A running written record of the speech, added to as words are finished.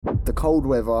the cold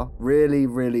weather really,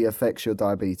 really affects your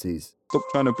diabetes. Stop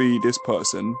trying to be this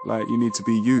person. Like, you need to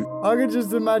be you. I can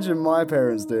just imagine my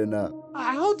parents doing that.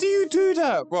 How do you do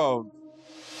that, bro?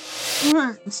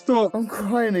 Stop. I'm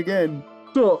crying again.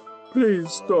 Stop.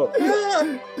 Please stop.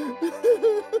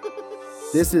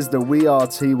 This is the We Are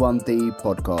T1D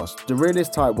podcast, the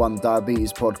realest type 1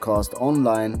 diabetes podcast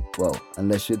online, well,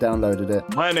 unless you downloaded it.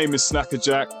 My name is Snacker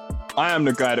Jack. I am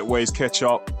the guy that weighs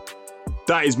ketchup.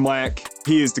 That is Mike.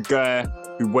 He is the guy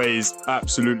who weighs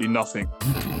absolutely nothing.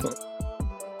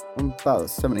 I'm about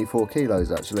 74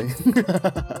 kilos, actually.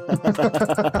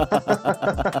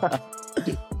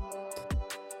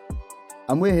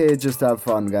 And we're here just to have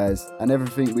fun, guys. And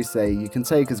everything we say, you can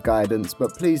take as guidance,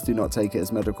 but please do not take it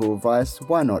as medical advice.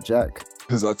 Why not, Jack?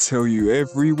 Because I tell you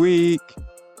every week,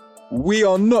 we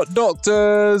are not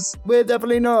doctors. We're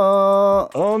definitely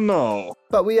not. Oh no.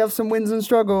 But we have some wins and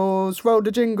struggles. Roll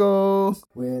the jingle.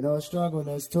 We're not struggling,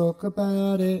 let's talk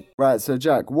about it. Right, so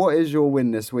Jack, what is your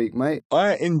win this week, mate?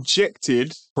 I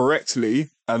injected correctly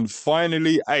and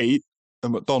finally ate a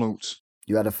McDonald's.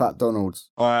 You had a fat Donald's.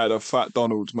 I had a fat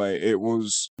Donald's, mate. It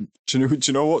was... Do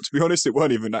you know what? To be honest, it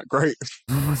weren't even that great.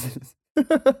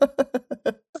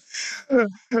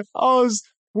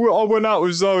 I went out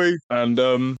with Zoe and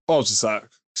I was just like,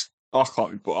 I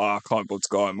can't be bothered to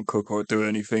go home and cook or do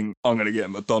anything. I'm going to get a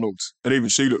McDonald's. And even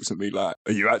she looks at me like,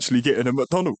 are you actually getting a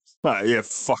McDonald's? Like, yeah,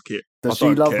 fuck it. Does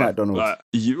she love McDonald's? Like,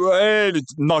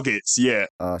 nuggets, yeah.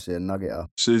 Oh, she's a nuggeter.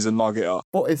 She's a nuggeter.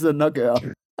 What is a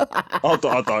nuggeter? I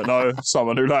don't know.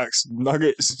 Someone who likes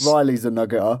nuggets. Riley's a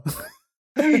nuggeter.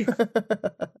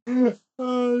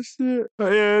 Oh shit!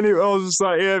 But yeah, anyway, I was just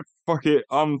like, yeah, fuck it.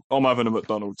 I'm having a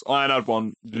McDonald's. I ain't had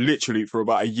one literally for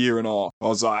about a year and a half. I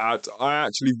was like, I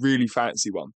actually really fancy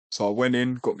one. So I went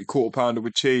in, got me quarter pounder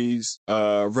with cheese,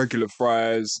 regular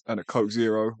fries, and a Coke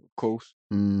Zero, of course.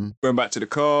 Went back to the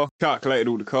car, calculated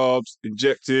all the carbs,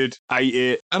 injected, ate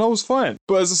it, and I was fine.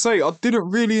 But as I say, I didn't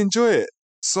really enjoy it.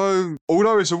 So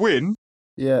although it's a win.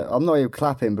 Yeah, I'm not even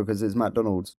clapping because it's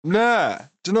McDonald's. Nah.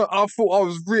 Do you know, I thought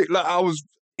I was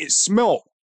it smelled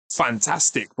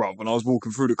fantastic, bro, when I was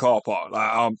walking through the car park.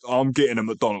 Like, I'm getting a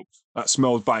McDonald's. That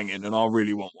smells banging and I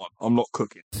really want one. I'm not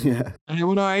cooking. Yeah. And then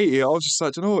when I ate it, I was just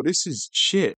like, do you know what? This is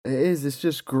shit. It is. It's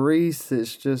just grease.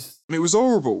 It's just... It was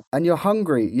horrible. And you're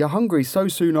hungry. You're hungry so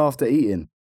soon after eating.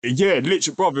 Yeah,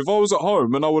 literally, bro, if I was at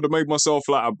home and I would have made myself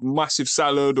like a massive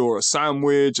salad or a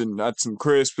sandwich and had some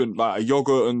crisp and like a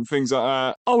yogurt and things like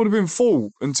that, I would have been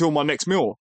full until my next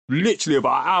meal. Literally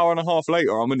about an hour and a half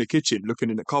later, I'm in the kitchen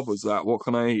looking in the cupboards like, what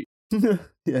can I eat?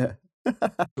 Yeah.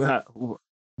 Like,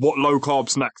 what low-carb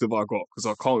snacks have I got? Because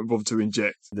I can't be bothered to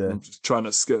inject. Yeah. I'm just trying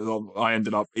to skip. I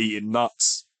ended up eating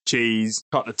nuts, cheese,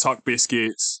 cut the tuck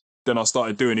biscuits. Then I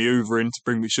started doing the hoovering to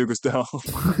bring me sugars down.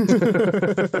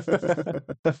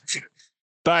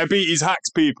 Diabetes hacks,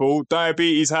 people.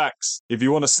 Diabetes hacks. If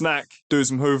you want a snack, do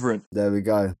some hoovering. There we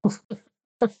go.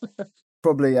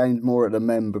 Probably aimed more at the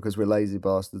men because we're lazy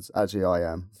bastards. Actually, I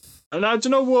am. And now, do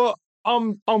you know what?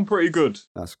 I'm pretty good.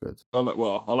 That's good. I like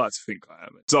to think I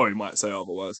am. Zoe might say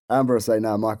otherwise. Amber will say,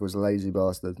 no, Michael's a lazy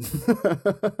bastard.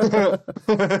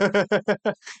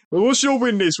 Well, what's your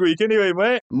win this week anyway,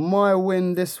 mate? My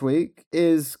win this week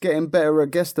is getting better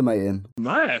at guesstimating.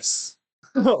 Nice.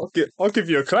 I'll give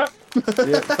you a clap.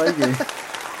 Yeah, thank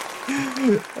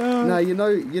you. Now, you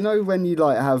know when you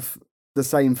like have the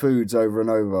same foods over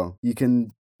and over, you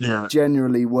can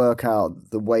generally work out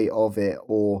the weight of it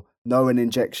or know an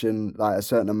injection, like a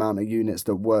certain amount of units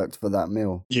that worked for that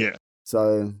meal. Yeah.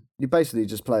 So you basically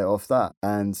just play it off that.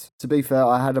 And to be fair,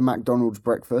 I had a McDonald's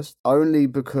breakfast only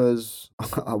because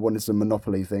I wanted some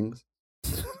Monopoly things.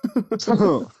 They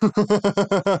got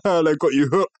you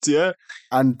hooked, yeah?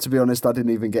 And to be honest, I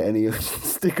didn't even get any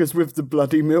stickers with the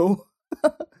bloody meal.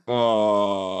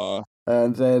 Oh.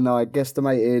 And then I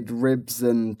guesstimated ribs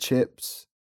and chips.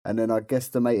 And then I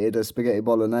guesstimated a spaghetti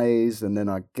bolognese. And then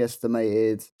I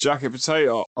guesstimated... jacket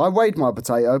potato. I weighed my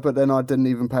potato, but then I didn't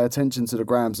even pay attention to the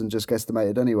grams and just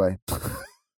guesstimated anyway.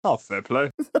 Oh, fair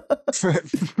play.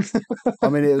 I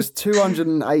mean, it was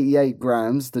 288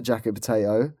 grams, the jacket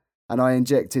potato, and I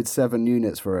injected 7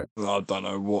 units for it. I don't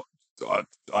know what...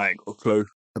 I ain't got a clue.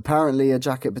 Apparently, a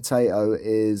jacket potato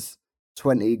is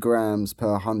 20 grams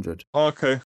per 100.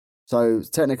 Okay. So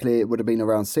technically, it would have been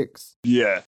around 6.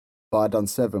 Yeah. But I done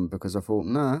 7 because I thought,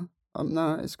 no,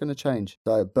 it's going to change.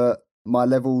 So, but my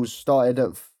levels started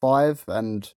at 5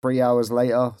 and 3 hours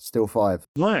later, still 5.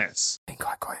 Nice. I think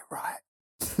I got it right.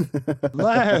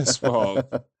 Nice,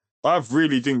 Bob. I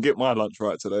really didn't get my lunch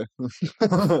right today.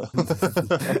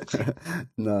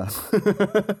 No.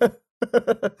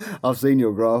 I've seen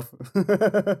your graph.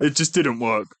 It just didn't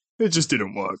work. It just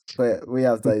didn't work. But we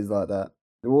have days like that.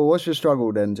 Well, what's your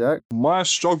struggle then, Jack? My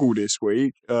struggle this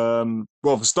week, well,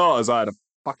 for starters, I had a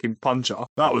fucking puncher.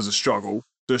 That was a struggle.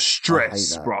 The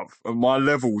stress, bruv, and my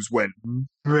levels went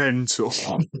mental.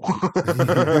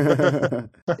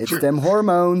 It's them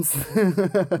hormones.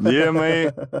 Yeah,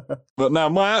 mate. But now,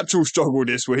 my actual struggle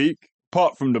this week,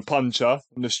 apart from the puncher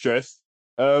and the stress,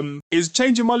 is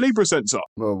changing my Libra sensor.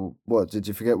 Well, what? Did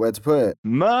you forget where to put it?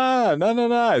 No.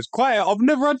 It's quite. I've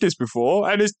never had this before,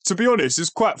 and to be honest, it's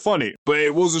quite funny. But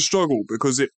it was a struggle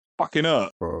because it fucking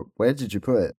hurt. Bro, where did you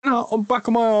put it? No, on the back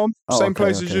of my arm. Same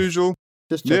place as usual.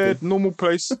 Just checking. Yeah, normal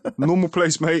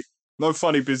place, mate. No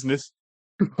funny business.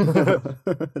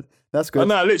 That's good.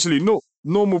 No, literally,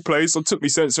 normal place. I took my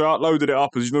sensor out, loaded it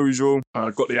up as usual. I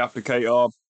got the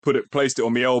applicator. Placed it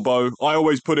on my elbow. I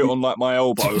always put it on like my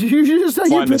elbow. Did you just say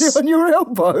you put it on your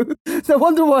elbow? No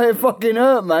wonder why it fucking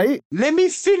hurt, mate. Let me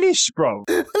finish, bro.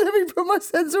 Let me put my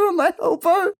sensor on my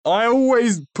elbow. I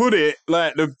always put it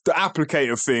like the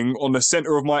applicator thing on the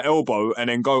center of my elbow and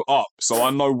then go up so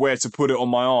I know where to put it on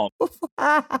my arm.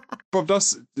 Bro, are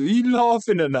you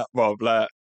laughing at that, bro? Like,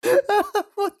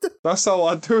 that's how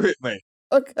I do it, mate.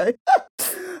 Okay.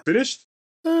 Finished?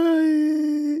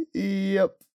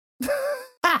 Yep.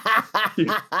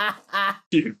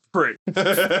 You prick.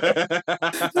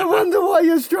 No wonder why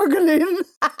you're struggling.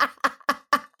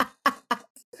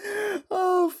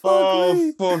 Oh, fuck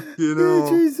me. Fucking hell.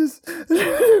 Jesus.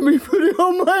 Let me put it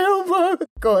on my elbow.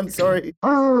 Go on, sorry.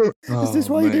 Is this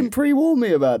why you didn't pre-warn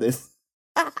me about this?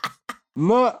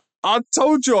 No, I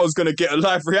told you I was going to get a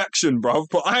live reaction, bro,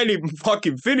 but I ain't even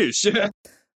fucking finished.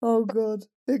 Oh, God.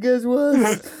 It gets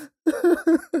worse.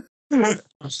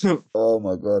 Oh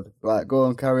my god. Right, go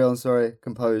on, carry on, sorry.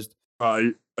 Composed. Are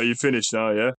you finished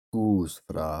now, yeah?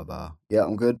 Yeah,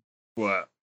 I'm good. Right.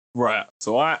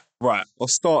 So I'll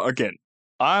start again.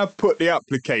 I put the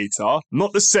applicator,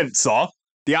 not the sensor,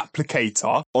 the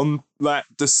applicator on like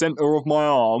the center of my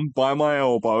arm by my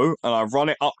elbow, and I run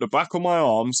it up the back of my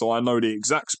arm so I know the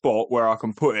exact spot where I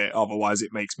can put it, otherwise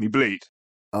it makes me bleed.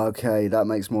 Okay, that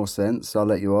makes more sense. I'll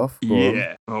let you off.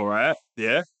 Yeah, all right.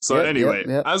 Yeah. So anyway,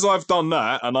 as I've done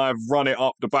that and I've run it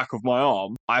up the back of my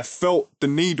arm, I felt the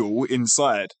needle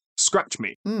inside scratch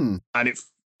me. And it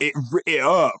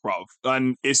hurt, bruv.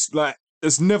 And it's like,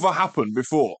 it's never happened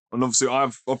before. And obviously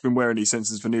I've been wearing these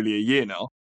sensors for nearly a year now.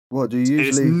 What, do you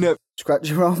usually scratch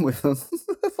your arm with them?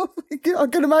 I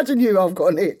can imagine you, I've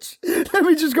got an itch. Let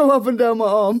me just go up and down my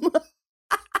arm.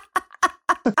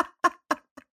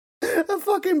 A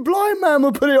fucking blind man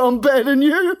will put it on better than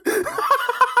you.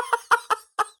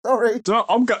 Sorry.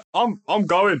 I'm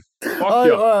going. Fuck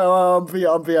you.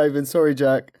 I'm behaving. Sorry,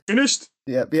 Jack. Finished?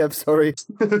 Yeah, sorry.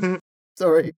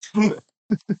 Sorry.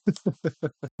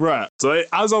 Right. So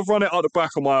as I've run it up the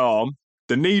back of my arm,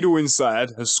 the needle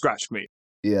inside has scratched me.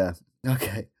 Yeah.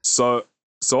 Okay. So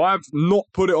I've not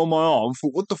put it on my arm.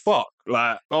 Thought, what the fuck?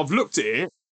 Like, I've looked at it.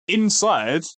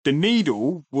 Inside, the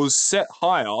needle was set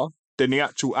higher than the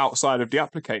actual outside of the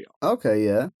applicator. Okay,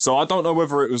 yeah. So I don't know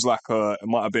whether it was like it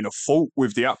might have been a fault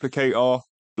with the applicator,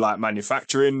 like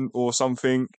manufacturing or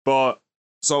something. But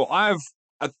so I've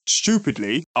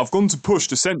gone to push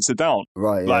the sensor down.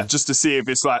 Right, like just to see if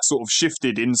it's like sort of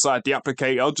shifted inside the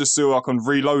applicator, just so I can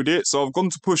reload it. So I've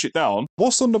gone to push it down.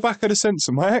 What's on the back of the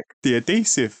sensor, Mike? The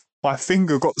adhesive. My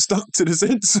finger got stuck to the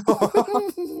sensor.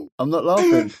 I'm not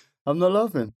laughing.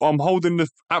 I'm holding the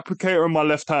applicator in my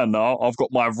left hand now. I've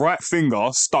got my right finger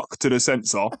stuck to the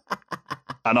sensor.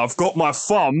 And I've got my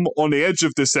thumb on the edge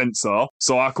of the sensor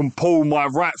so I can pull my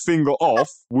right finger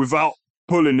off without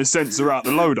pulling the sensor out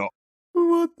the loader.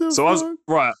 What the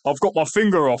fuck? I've got my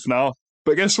finger off now.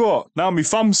 But guess what? Now my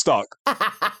thumb's stuck.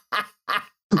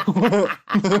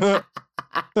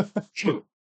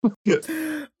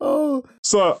 Oh.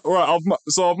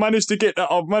 I've managed to get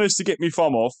that. I've managed to get my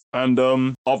thumb off, and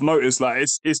I've noticed like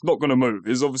it's not gonna move.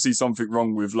 There's obviously something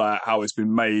wrong with like how it's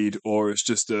been made, or it's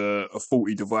just a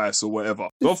faulty device or whatever.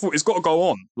 So I thought it's got to go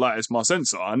on. Like, it's my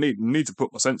sensor. I need to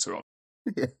put my sensor on.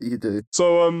 Yeah, you do.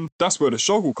 So that's where the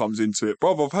struggle comes into it,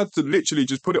 bruv. I've had to literally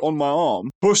just put it on my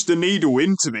arm, push the needle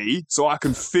into me so I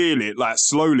can feel it like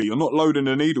slowly. You're not loading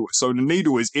the needle, so the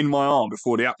needle is in my arm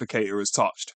before the applicator is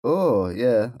touched. Oh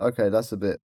yeah, okay, that's a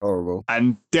bit horrible.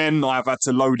 And then I've had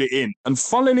to load it in. And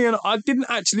funnily enough, I didn't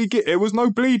actually there was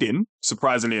no bleeding,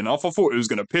 surprisingly enough. I thought it was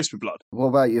going to piss with blood. What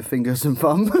about your fingers and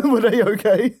thumb? Were they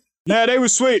okay? Yeah, they were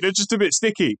sweet. They're just a bit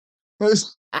sticky.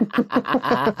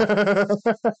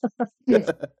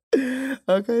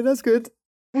 Okay, that's good.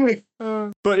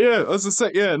 But yeah, as I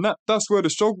said, and that's where the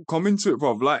struggle come into it,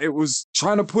 bruv. Like, it was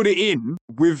trying to put it in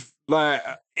with like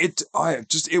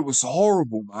it was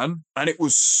horrible, man. And it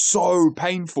was so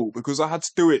painful because I had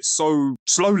to do it so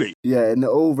slowly. Yeah, in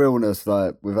all realness,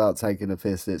 like, without taking a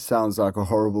piss, it sounds like a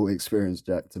horrible experience,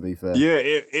 Jack, to be fair. Yeah,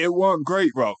 it weren't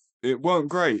great, bro. It weren't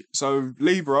great. So,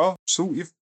 Libra, sort your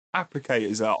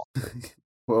applicators out.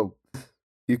 Well,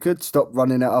 you could stop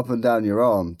running it up and down your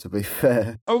arm, to be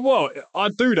fair. Oh, well, I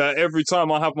do that every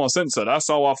time I have my sensor. That's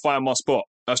how I find my spot.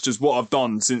 That's just what I've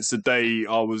done since the day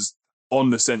I was on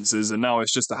the sensors, and now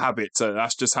it's just a habit. So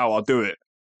that's just how I do it.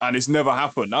 And it's never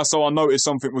happened. That's how I noticed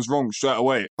something was wrong straight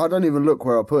away. I don't even look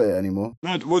where I put it anymore.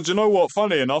 Well, do you know what?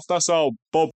 Funny enough, that's how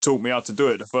Bob taught me how to do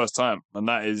it the first time. And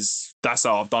that's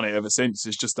how I've done it ever since.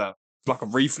 It's just like a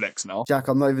reflex now. Jack,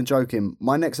 I'm not even joking.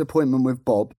 My next appointment with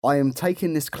Bob, I am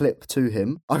taking this clip to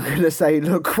him. I'm going to say,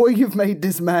 look what you've made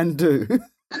this man do.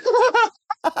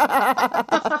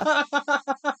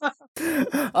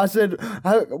 I said,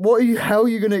 how are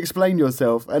you going to explain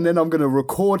yourself? And then I'm going to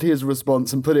record his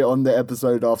response and put it on the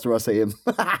episode after I see him.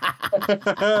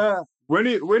 When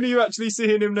are you actually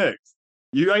seeing him next?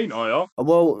 You ain't, are you?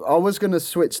 Well, I was going to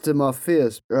switch to my fear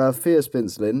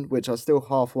spinceling, which I still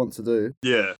half want to do.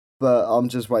 Yeah. But I'm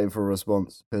just waiting for a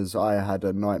response because I had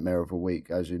a nightmare of a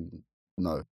week, as you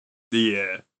know.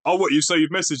 Yeah. Oh, what, you've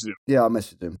messaged him? Yeah, I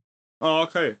messaged him. Oh,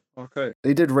 okay.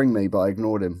 He did ring me, but I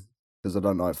ignored him because I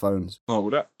don't like phones. Oh,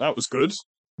 well, that was good.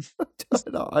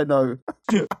 I know.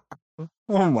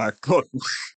 Oh, my God.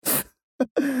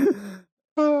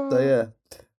 So, yeah.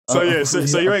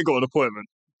 So you ain't got an appointment?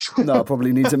 No, I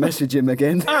probably need to message him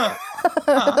again.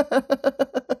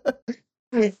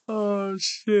 Oh,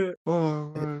 shit.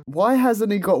 Oh, man. Why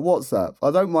hasn't he got WhatsApp?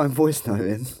 I don't mind voice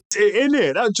noting. In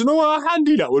it? Do you know how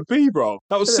handy that would be, bro?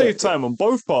 That would save time on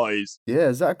both parties. Yeah,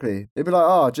 exactly. He'd be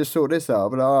like, just sort this out. I'll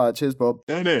be like, all right, cheers, Bob.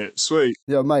 Ain't it? Sweet.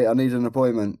 Yeah, mate, I need an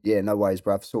appointment. Yeah, no worries,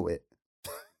 bruv. Sort it.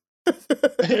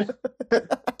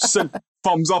 Send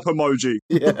thumbs up emoji.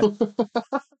 Yeah.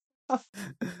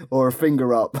 Or a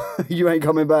finger up. You ain't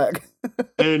coming back.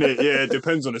 Ain't it? Yeah, it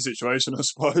depends on the situation, I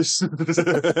suppose.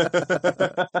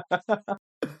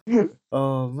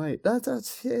 Oh, mate,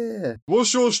 that's yeah.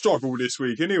 What's your struggle this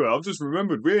week anyway? I've just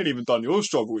remembered we ain't even done your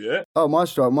struggle yet. Oh, my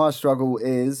struggle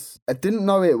is, I didn't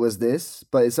know it was this,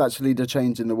 but it's actually the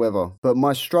change in the weather. But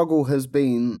my struggle has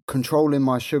been controlling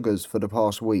my sugars for the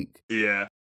past week. Yeah.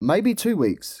 Maybe 2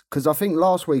 weeks, because I think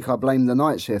last week I blamed the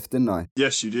night shift, didn't I?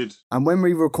 Yes, you did. And when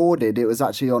we recorded, it was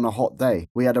actually on a hot day.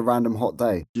 We had a random hot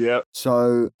day. Yeah.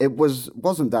 So it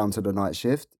wasn't down to the night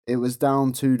shift. It was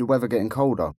down to the weather getting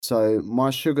colder. So my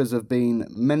sugars have been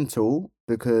mental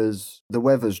because the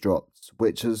weather's dropped,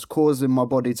 which is causing my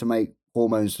body to make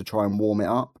hormones to try and warm it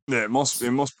up. Yeah, it must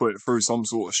put it through some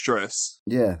sort of stress.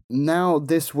 Yeah. Now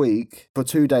this week, for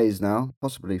 2 days now,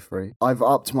 possibly 3, I've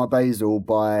upped my basal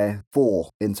by 4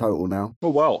 in total now. Oh,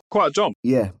 wow. Quite a jump.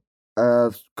 Yeah.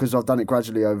 Because I've done it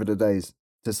gradually over the days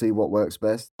to see what works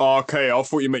best. Oh, okay, I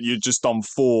thought you meant you'd just done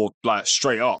 4, like,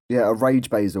 straight up. Yeah, a rage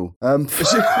basal. Rage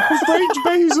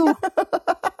basal?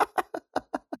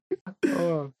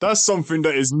 That's something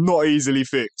that is not easily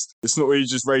fixed. It's not where you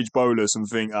just rage bolus and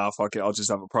think, fuck it, I'll just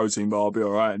have a protein bar, I'll be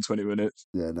alright in 20 minutes.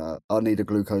 Yeah, no, I need a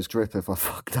glucose drip if I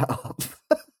fuck that up.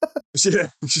 Yeah.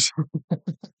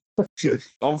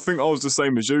 I think I was the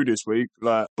same as you this week,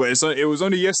 but it was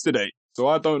only yesterday. So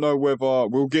I don't know whether,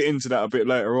 we'll get into that a bit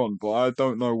later on, but I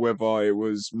don't know whether it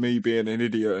was me being an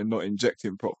idiot and not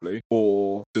injecting properly,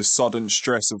 or the sudden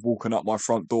stress of walking up my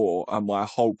front door and my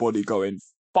whole body going,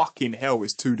 fucking hell,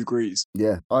 it's 2 degrees.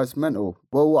 Yeah, it's mental.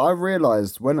 Well, I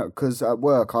realised because at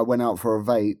work I went out for a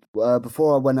vape.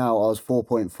 Before I went out, I was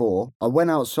 4.4. I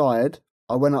went outside.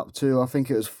 I went up to, I think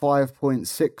it was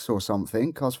 5.6 or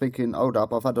something. I was thinking, hold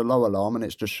up, I've had a low alarm and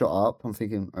it's just shot up. I'm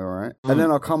thinking, all right. And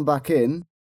then I come back in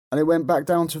and it went back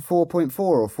down to 4.4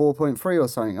 or 4.3 or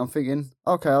something. I'm thinking,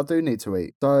 okay, I do need to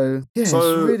eat. So, yeah, it's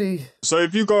really... So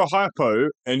if you go hypo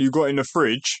and you got in the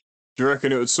fridge, do you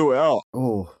reckon it would sort it out?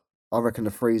 Oh, I reckon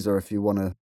the freezer if you want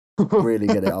to really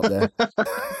get it up there.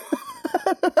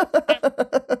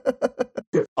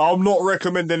 I'm not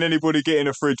recommending anybody get in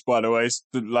a fridge, by the way.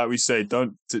 Like we say,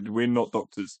 we're not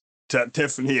doctors.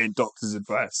 Definitely ain't doctor's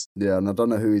advice. Yeah, and I don't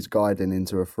know who he's guiding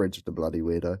into a fridge, the bloody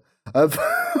weirdo.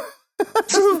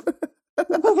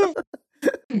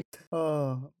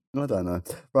 Oh, I don't know.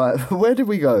 Right, where did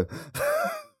we go?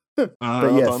 But yes, I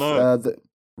don't know.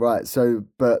 Right, so,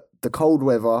 but the cold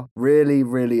weather really,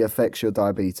 really affects your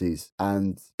diabetes,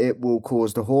 and it will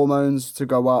cause the hormones to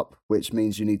go up, which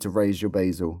means you need to raise your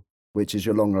basal, which is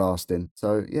your long lasting.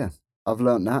 So, yeah, I've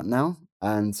learned that now.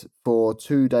 And for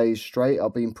 2 days straight,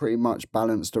 I've been pretty much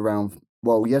balanced around,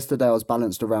 well, yesterday I was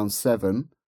balanced around 7,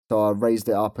 so I raised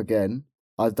it up again.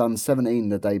 I've done 17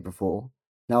 the day before.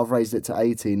 Now I've raised it to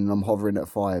 18 and I'm hovering at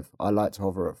 5. I like to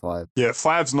hover at 5. Yeah,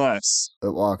 5's nice.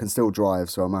 But, well, I can still drive,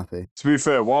 so I'm happy. To be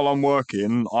fair, while I'm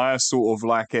working, I sort of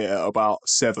like it at about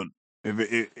 7.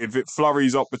 If it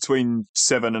flurries up between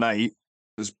 7 and 8,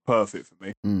 it's perfect for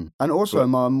me. And also,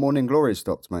 my morning glory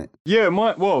stopped, mate. Yeah,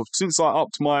 since I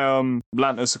upped my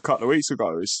Lantus a couple of weeks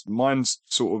ago, mine's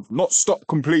sort of not stopped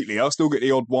completely. I still get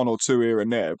the odd 1 or 2 here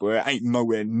and there, but it ain't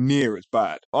nowhere near as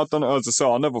bad. I don't know, as I say,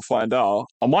 I'll never find out.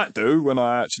 I might do when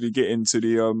I actually get into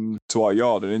the to our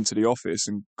yard and into the office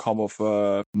and come off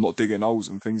not digging holes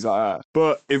and things like that.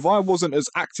 But if I wasn't as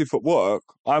active at work,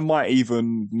 I might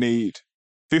even need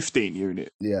 15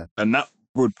 units. Yeah. And that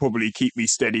would probably keep me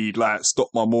steady, like stop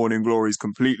my morning glories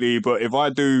completely. But if I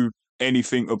do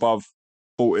anything above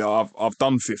 40, I've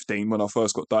done 15 when I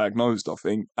first got diagnosed, I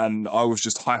think, and I was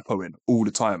just hypoing all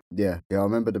the time. Yeah, I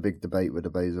remember the big debate with the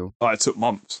basal. It took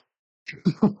months.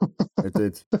 It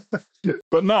did.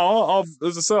 But now,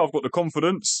 as I say, I've got the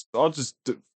confidence.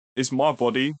 It's my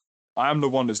body. I am the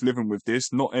one that's living with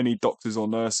this, not any doctors or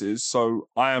nurses. So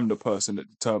I am the person that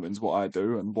determines what I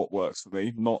do and what works for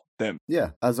me, not them.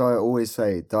 Yeah, as I always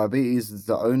say, diabetes is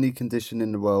the only condition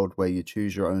in the world where you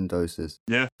choose your own doses.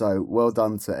 Yeah. So well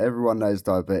done to everyone that is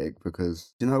diabetic,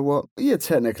 because you know what? You're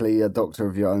technically a doctor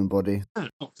of your own body.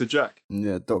 Dr. Jack.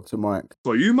 Yeah, Dr. Mike.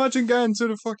 Well, you imagine going to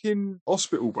the fucking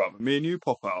hospital, brother. Me and you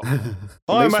pop out.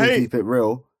 Hi, mate. We keep it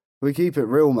real. We keep it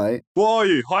real, mate. What are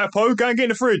you? Hypo? Go and get in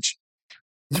the fridge.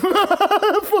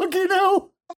 Fucking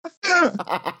hell.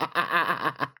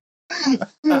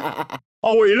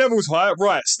 Oh, well, your level's high.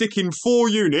 Right, stick in 4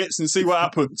 units and see what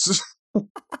happens.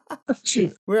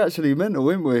 We're actually mental,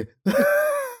 aren't we?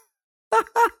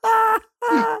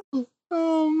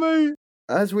 Oh, mate.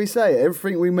 As we say,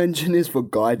 everything we mention is for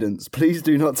guidance. Please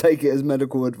do not take it as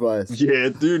medical advice. Yeah,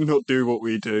 do not do what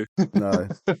we do. No.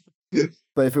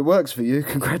 But if it works for you,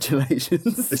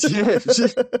 congratulations. Yeah.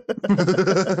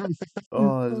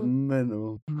 Oh, it's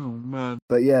mental. Oh, man.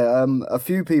 But yeah, a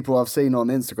few people I've seen on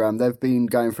Instagram, they've been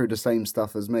going through the same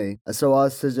stuff as me. And so I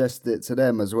suggested it to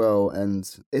them as well, and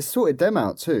it's sorted them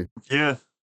out too. Yeah.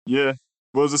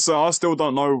 Well, as I say, I still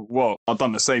don't know what. I've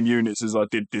done the same units as I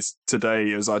did this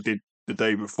today as I did the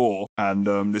day before.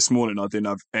 And this morning I didn't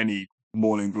have any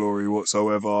morning glory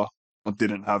whatsoever. I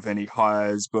didn't have any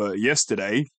highs. But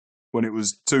yesterday, when it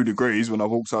was 2 degrees, when I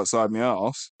walked outside my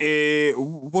house,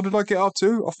 what did I get up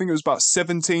to? I think it was about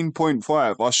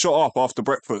 17.5. I shot up after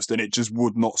breakfast and it just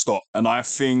would not stop. And I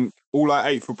think all I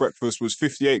ate for breakfast was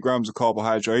 58 grams of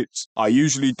carbohydrates. I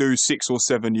usually do 6 or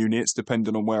 7 units,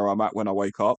 depending on where I'm at when I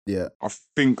wake up. Yeah. I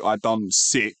think I done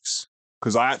 6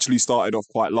 because I actually started off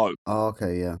quite low. Oh,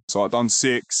 okay, yeah. So I done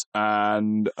 6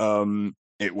 and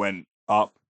it went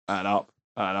up and up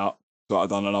and up. So I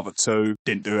done another 2,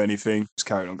 didn't do anything, just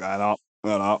carried on going up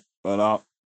and up and up.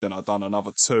 Then I done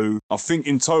another 2. I think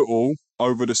in total,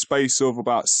 over the space of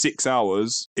about 6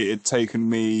 hours, it had taken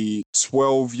me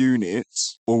 12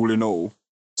 units, all in all,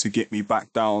 to get me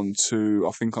back down to,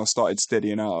 I think I started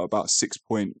steadying out at about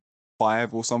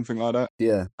 6.5 or something like that.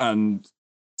 Yeah. And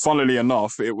funnily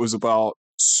enough, it was about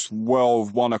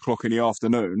 1 o'clock in the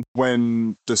afternoon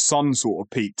when the sun sort of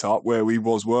peaked up where we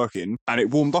was working and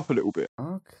it warmed up a little bit.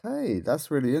 Okay,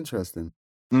 that's really interesting.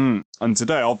 And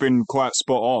today I've been quite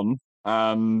spot on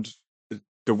and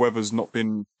the weather's not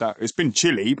been that... It's been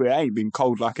chilly, but it ain't been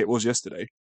cold like it was yesterday.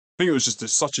 I think it was just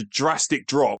such a drastic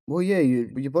drop. Well, yeah,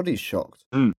 your body's shocked.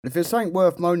 If it's something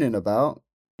worth moaning about,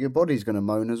 your body's going to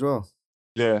moan as well.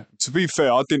 Yeah, to be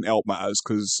fair, I didn't help matters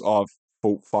because I've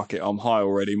thought, fuck it, I'm high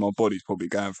already. My body's probably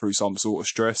going through some sort of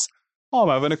stress. I'm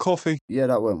having a coffee. Yeah,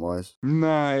 that weren't wise.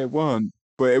 No, it weren't.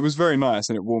 But it was very nice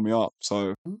and it warmed me up,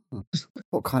 so...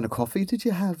 What kind of coffee did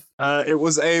you have? It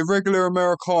was a regular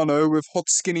Americano with hot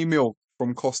skinny milk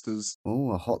from Costa's. Oh,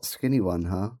 a hot skinny one,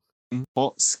 huh?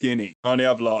 Hot skinny. I only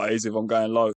have lattes if I'm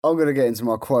going low. I'm going to get into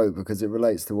my quote because it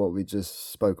relates to what we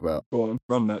just spoke about. Go on,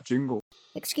 run that jingle.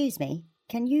 Excuse me,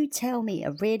 can you tell me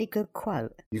a really good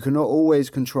quote? You cannot always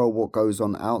control what goes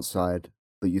on outside,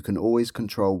 but you can always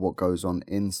control what goes on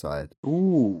inside.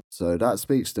 Ooh. So that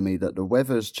speaks to me that the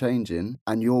weather's changing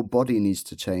and your body needs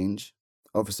to change.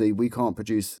 Obviously, we can't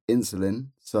produce insulin,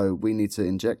 so we need to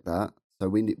inject that. So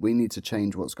we need to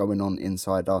change what's going on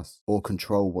inside us or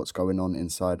control what's going on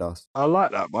inside us. I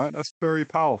like that, mate. That's very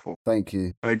powerful. Thank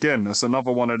you. And again, that's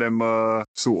another one of them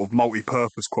sort of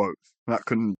multi-purpose quotes that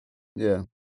can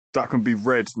be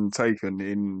read and taken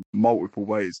in multiple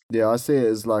ways. Yeah, I see it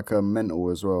as like a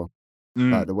mental as well.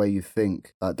 Like the way you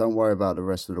think. Like, don't worry about the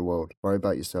rest of the world. Worry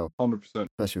about yourself. 100%.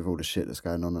 Especially with all the shit that's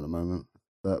going on at the moment.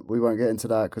 But we won't get into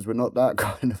that because we're not that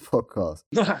kind of podcast.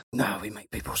 No, we make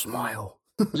people smile.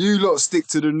 You lot stick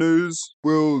to the news.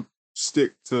 We'll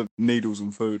stick to needles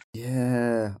and food.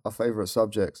 Yeah, our favourite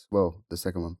subjects. Well, the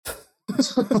second one.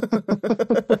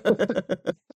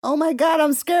 Oh my God,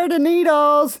 I'm scared of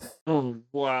needles. Oh,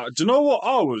 wow. Do you know what?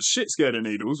 I was shit scared of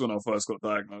needles when I first got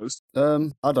diagnosed.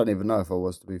 I don't even know if I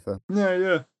was, to be fair.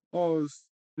 Yeah. I was.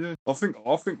 Yeah. I think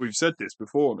we've said this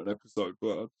before in an episode,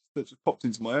 but it just popped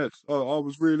into my head. I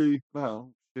was really,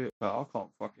 wow, shit, I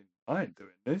ain't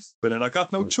doing this. But then I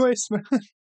got no choice, man.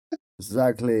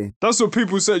 Exactly. That's what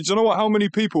people say. Do you know what? How many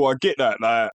people I get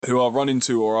that who I run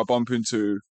into or I bump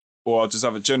into, or I just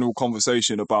have a general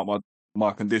conversation about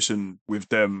my condition with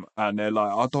them, and they're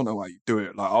like, I don't know how you do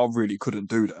it. Like, I really couldn't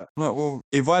do that. I'm like, well,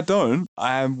 if I don't,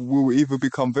 I will either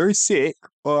become very sick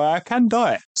or I can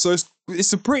die. So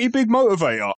it's a pretty big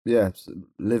motivator. Yeah,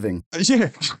 living. Yeah.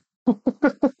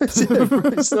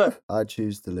 I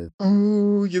choose to live.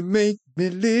 Oh, you make me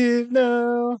live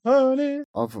now, honey.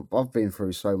 I've been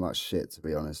through so much shit, to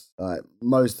be honest. Like,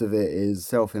 most of it is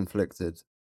self-inflicted.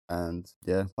 And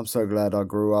yeah, I'm so glad I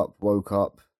grew up, woke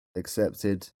up,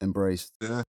 accepted, embraced.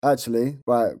 Yeah. Actually,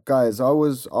 right, guys, I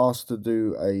was asked to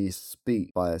do a speech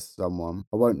by someone.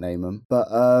 I won't name them. But,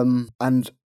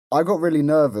 and I got really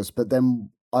nervous, but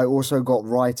then I also got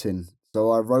writing.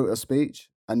 So I wrote a speech.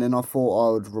 And then I thought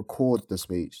I would record the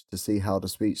speech to see how the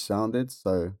speech sounded.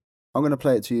 So I'm going to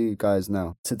play it to you guys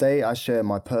now. Today I share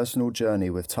my personal journey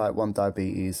with type 1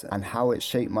 diabetes and how it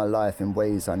shaped my life in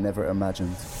ways I never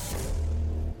imagined.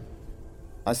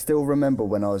 I still remember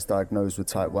when I was diagnosed with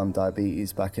type 1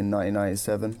 diabetes back in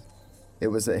 1997. It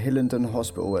was at Hillingdon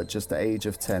Hospital at just the age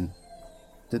of 10.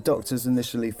 The doctors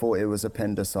initially thought it was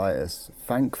appendicitis.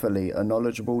 Thankfully, a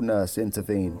knowledgeable nurse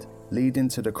intervened, leading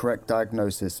to the correct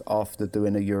diagnosis after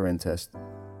doing a urine test.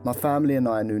 My family and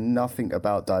I knew nothing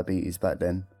about diabetes back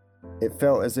then. It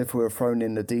felt as if we were thrown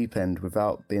in the deep end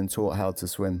without being taught how to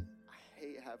swim. I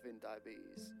hate having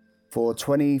diabetes. For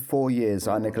 24 years,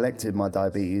 I neglected my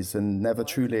diabetes and never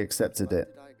truly accepted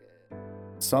it.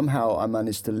 Somehow, I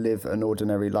managed to live an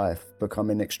ordinary life,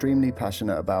 becoming extremely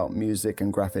passionate about music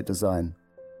and graphic design.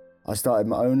 I started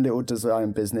my own little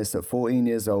design business at 14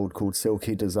 years old called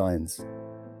Silky Designs,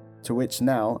 to which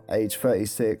now, age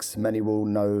 36, many will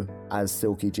know as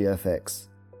Silky GFX.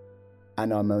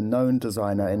 And I'm a known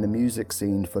designer in the music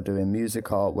scene for doing music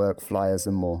artwork, flyers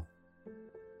and more.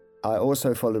 I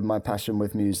also followed my passion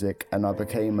with music and I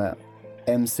became an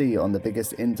MC on the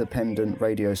biggest independent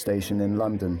radio station in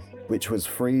London, which was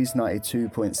Freeze 92.7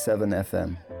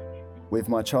 FM, with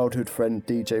my childhood friend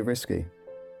DJ Risky.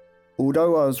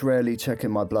 Although I was rarely checking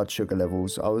my blood sugar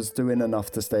levels, I was doing enough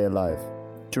to stay alive.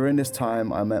 During this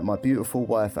time, I met my beautiful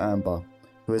wife Amber,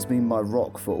 who has been my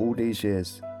rock for all these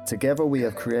years. Together we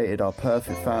have created our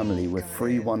perfect family with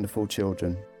 3 wonderful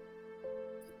children.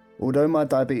 Although my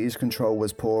diabetes control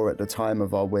was poor at the time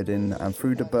of our wedding and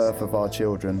through the birth of our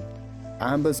children,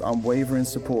 Amber's unwavering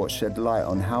support shed light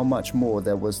on how much more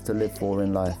there was to live for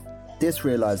in life. This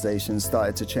realization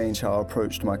started to change how I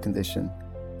approached my condition.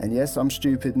 And yes, I'm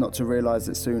stupid not to realize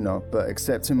it sooner, but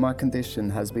accepting my condition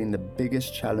has been the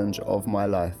biggest challenge of my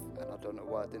life. And I don't know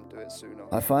why I didn't do it sooner.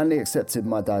 I finally accepted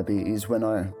my diabetes when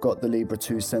I got the Libre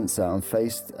 2 sensor and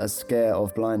faced a scare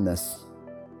of blindness.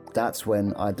 That's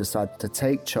when I decided to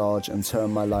take charge and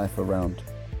turn my life around.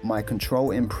 My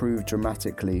control improved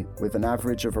dramatically with an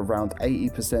average of around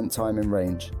 80% time in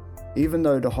range. Even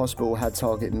though the hospital had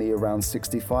targeted me around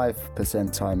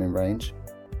 65% time in range.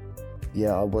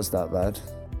 Yeah, I was that bad.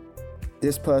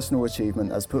 This personal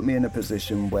achievement has put me in a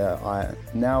position where I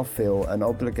now feel an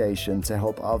obligation to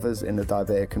help others in the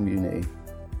diabetic community.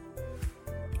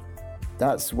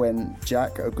 That's when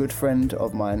Jack, a good friend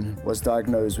of mine, was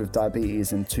diagnosed with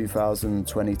diabetes in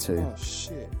 2022. Oh,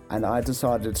 shit. And I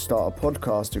decided to start a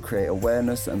podcast to create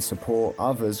awareness and support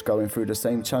others going through the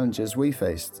same challenges we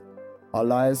faced. Our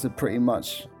lives have pretty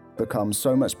much become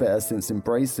so much better since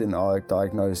embracing our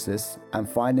diagnosis and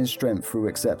finding strength through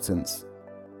acceptance.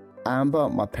 Amber,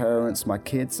 my parents, my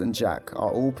kids and Jack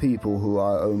are all people who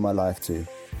I owe my life to,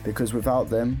 because without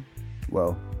them,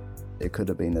 well, it could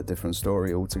have been a different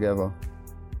story altogether.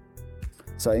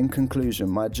 So in conclusion,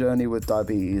 my journey with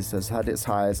diabetes has had its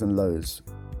highs and lows,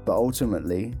 but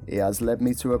ultimately it has led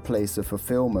me to a place of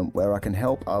fulfillment where I can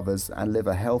help others and live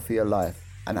a healthier life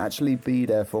and actually be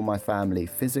there for my family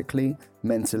physically,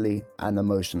 mentally and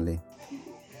emotionally.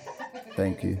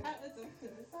 Thank you.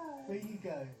 Where you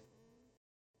go?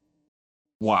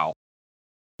 Wow,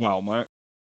 mate.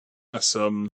 That's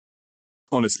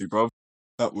honestly, bro,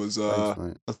 that was Thanks,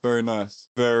 mate. that's very nice,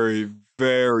 very,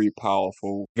 very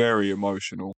powerful, very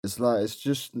emotional. It's like, it's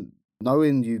just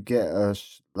knowing you get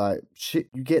shit,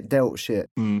 you get dealt shit,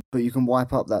 Mm. but you can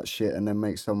wipe up that shit and then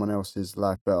make someone else's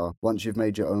life better once you've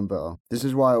made your own better. This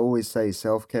is why I always say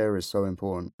self-care is so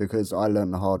important, because I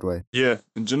learned the hard way. Yeah,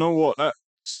 and do you know what?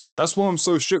 That's why I'm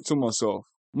so strict on myself.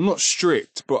 I'm not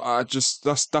strict, but I just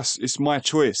that's it's my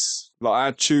choice. Like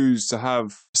I choose to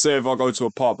have, say if I go to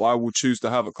a pub, I will choose to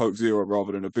have a Coke Zero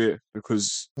rather than a beer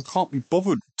because I can't be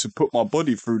bothered to put my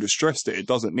body through the stress that it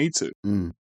doesn't need to.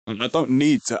 Mm. And I don't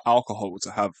need alcohol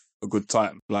to have a good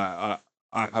time. Like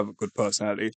I have a good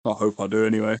personality. I hope I do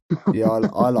anyway. Yeah,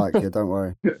 I like you. Don't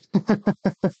worry.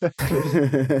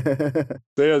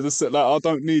 So yeah, just like I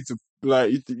don't need to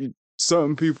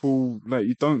certain people, like,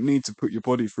 you don't need to put your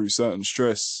body through certain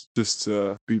stress just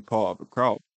to be part of a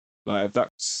crowd. Like, if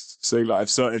that's, say, like, if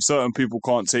certain people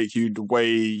can't take you the way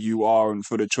you are and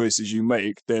for the choices you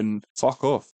make, then fuck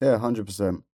off. Yeah,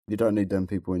 100%. You don't need them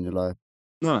people in your life.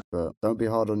 No. But don't be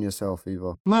hard on yourself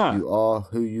either. Nah. You are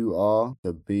who you are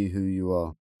to be who you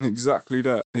are. Exactly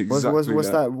that. What's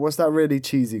that really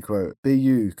cheesy quote? Be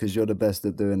you, because you're the best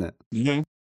at doing it. Yeah.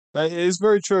 It is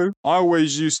very true. I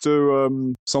always used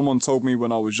to, someone told me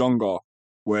when I was younger,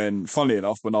 funnily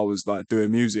enough, when I was like doing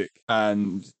music,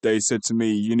 and they said to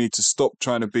me, you need to stop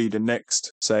trying to be the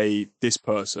next, say, this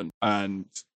person, and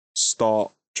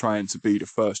start trying to be the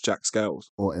first Jack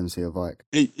Scales. Or MC Avike.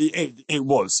 It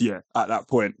was, yeah, at that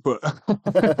point, but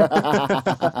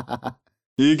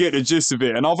you get the gist of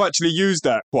it. And I've actually used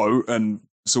that quote and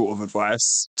sort of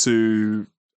advice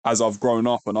as I've grown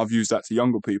up, and I've used that to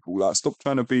younger people. Like, stop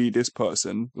trying to be this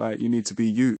person. Like, you need to be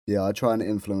you. Yeah, I try and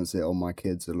influence it on my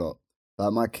kids a lot.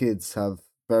 Like, my kids have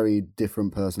very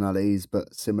different personalities,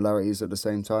 but similarities at the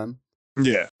same time.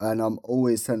 Yeah. And I'm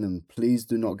always telling them, please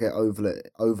do not get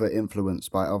over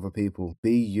influenced by other people.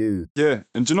 Be you. Yeah.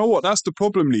 And do you know what? That's the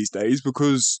problem these days,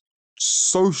 because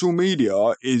social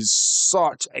media is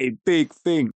such a big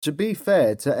thing. To be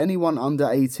fair to anyone under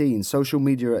 18, social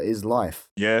media is life.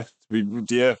 Yeah,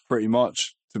 pretty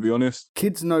much, to be honest.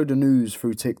 Kids know the news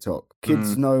through TikTok.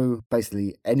 Kids know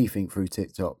basically anything through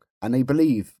TikTok. And they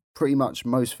believe pretty much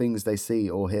most things they see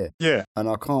or hear. Yeah. And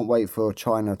I can't wait for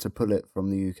China to pull it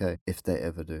from the UK, if they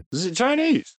ever do. Is it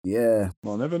Chinese? Yeah.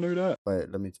 Well, I never knew that.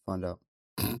 Wait, let me find out.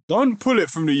 Don't pull it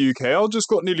from the UK. I just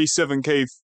got nearly 7K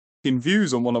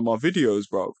views on one of my videos,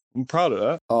 bro. I'm proud of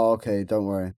that. Oh, okay, don't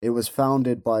worry. It was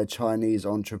founded by Chinese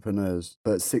entrepreneurs,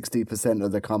 but 60%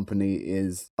 of the company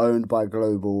is owned by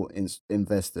global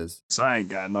investors. So I ain't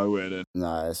going nowhere then.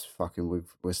 Nah, it's fucking,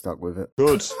 we're stuck with it.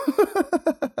 Good.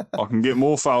 I can get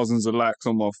more thousands of likes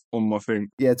on my thing.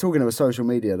 Yeah, talking about social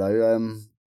media though,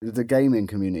 the gaming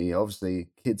community, obviously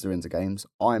kids are into games.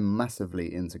 I'm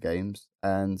massively into games,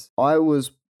 and I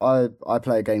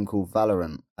play a game called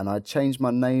Valorant, and I changed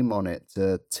my name on it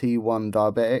to T1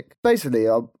 Diabetic. Basically,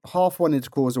 I half wanted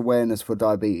to cause awareness for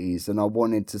diabetes, and I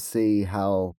wanted to see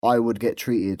how I would get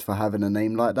treated for having a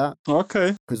name like that.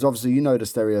 Okay. Because obviously, you know the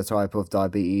stereotype of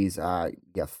diabetes,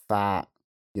 you're fat,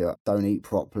 you don't eat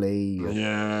properly.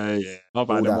 Yeah. I've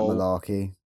all had that them all.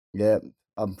 malarkey. Yeah,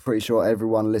 I'm pretty sure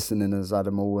everyone listening has had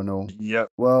them all and all. Yep.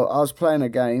 Well, I was playing a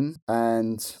game,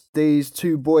 and these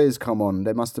two boys come on.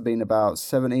 They must have been about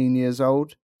 17 years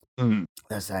old. Mm.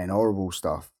 They're saying horrible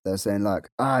stuff. They're saying like,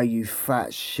 you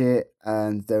fat shit.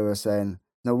 And they were saying,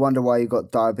 no wonder why you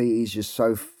got diabetes. You're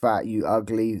so fat, you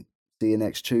ugly. See you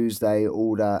next Tuesday,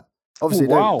 all that. Obviously,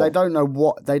 wow. they don't know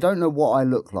what I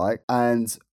look like.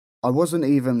 And I wasn't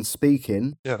even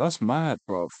speaking. Yeah, that's mad,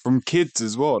 bro. From kids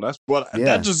as well. Yeah.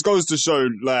 That just goes to show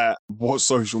like what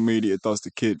social media does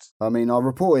to kids. I mean, I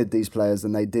reported these players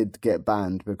and they did get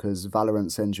banned because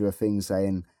Valorant sends you a thing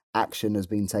saying action has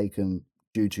been taken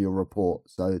due to your report.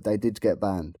 So they did get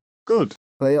banned. Good.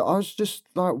 But I was just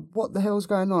like, what the hell's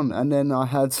going on? And then I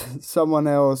had someone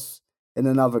else in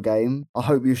another game. I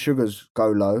hope your sugars go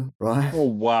low, right? Oh,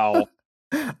 wow.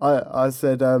 I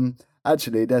said,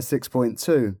 actually, they're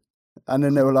 6.2. And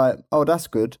then they were like, oh, that's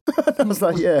good. I was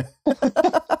like, yeah.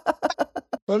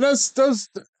 But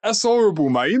that's horrible,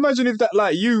 mate. Imagine if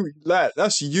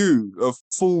that's you, a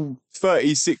full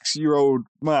 36-year-old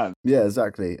man. Yeah,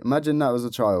 exactly. Imagine that was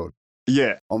a child.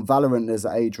 Yeah. On Valorant, there's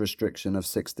an age restriction of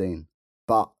 16.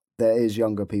 But there is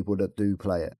younger people that do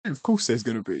play it. Of course there's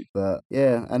going to be. But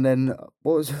yeah, and then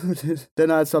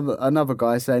then I had another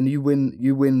guy saying, you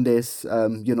win this,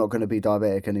 you're not going to be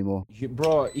diabetic anymore.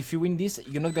 Bro, if you win this,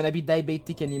 you're not going to be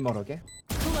diabetic anymore, okay?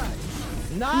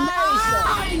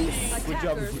 Nice! Good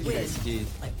job, you guys did.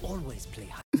 I always play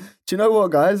hard. Do you know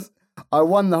what, guys? I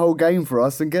won the whole game for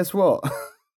us, and guess what?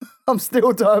 I'm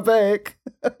still diabetic.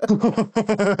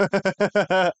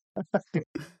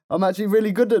 I'm actually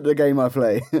really good at the game I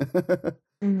play.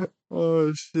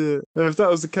 Oh shit! If that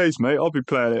was the case, mate, I'll be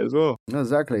playing it as well.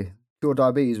 Exactly. Cure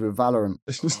diabetes with Valorant.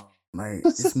 Mate,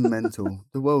 it's mental.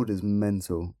 The world is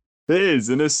mental. It is,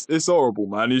 and it's horrible,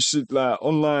 man. You should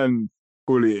online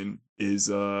bullying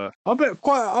is. I bet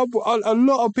quite a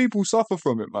lot of people suffer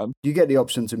from it, man. You get the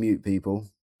option to mute people,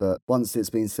 but once it's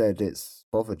been said, it's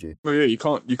bothered you. Well, yeah, you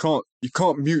can't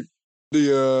mute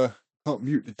the can't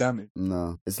mute the damage.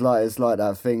 No, it's like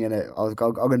that thing in it. I'm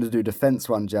going to do the fence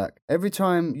one, Jack. Every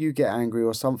time you get angry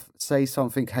or say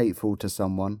something hateful to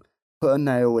someone, put a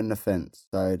nail in the fence.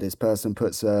 So this person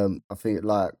puts I think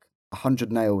like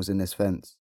 100 nails in this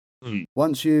fence.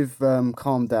 Once you've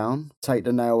calmed down, take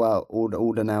the nail out,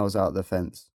 all the nails out of the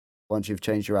fence. Once you've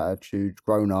changed your attitude,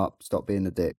 grown up, stop being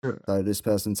a dick. Yeah. So this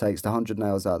person takes the 100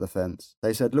 nails out of the fence.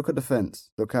 They said, look at the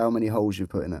fence. Look how many holes you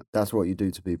put in it. That's what you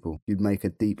do to people. You make a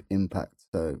deep impact.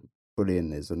 So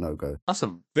bullying is a no-go. That's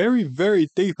a very, very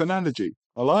deep analogy.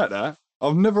 I like that.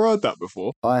 I've never heard that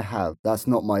before. I have. That's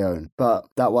not my own. But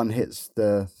that one hits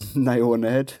the nail on the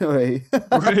head. Hey,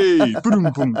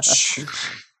 boom, boom.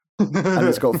 And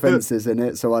it's got fences in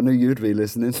it, so I knew you'd be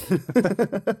listening.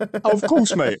 Of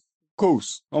course, mate. Of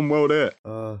course. I'm well there.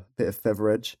 Bit of feather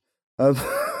edge.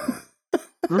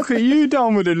 Look at you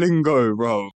down with the lingo,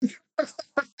 bro.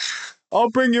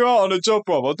 I'll bring you out on a job,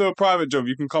 bro. I'll do a private job.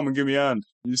 You can come and give me a hand.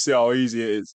 You see how easy it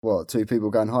is. What, 2 people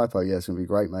going hypo? Yeah, it's going to be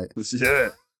great, mate. Yeah.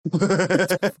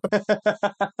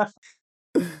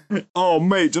 Oh,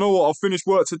 mate, do you know what? I finished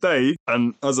work today,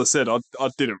 and as I said, I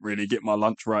didn't really get my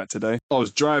lunch right today. I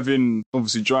was driving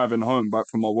home back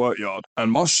from my work yard, and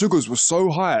my sugars were so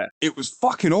high. It was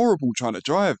fucking horrible trying to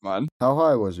drive, man. How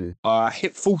high was you? I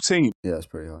hit 14. Yeah, that's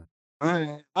pretty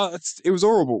high. It was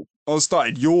horrible. I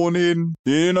started yawning.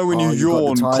 You know when you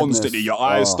yawn constantly, your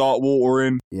eyes start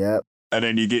watering. Yep. And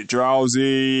then you get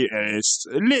drowsy, and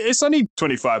it's only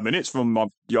 25 minutes from my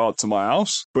yard to my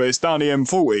house, but it's down the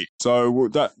M40. So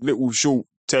that little short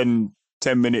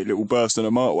 10-minute little burst on the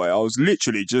motorway, I was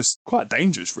literally just quite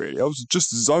dangerous, really. I was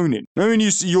just zoning. I mean,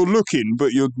 you're looking,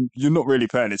 but you're not really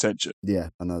paying attention. Yeah,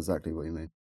 I know exactly what you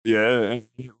mean. Yeah,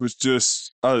 it was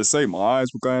just, as I say, my eyes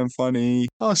were going funny.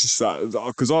 I was just like,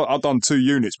 because I'd done 2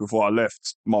 units before I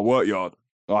left my work yard.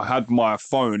 I had my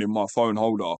phone in my phone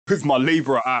holder with my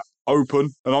Libra app open,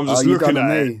 and I'm just looking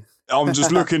at it. I'm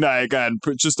just looking at it again.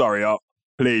 Just hurry up,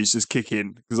 please. Just kick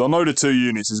in, because I know the 2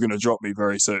 units is going to drop me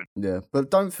very soon. Yeah, but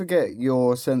don't forget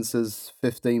your sensor's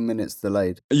 15 minutes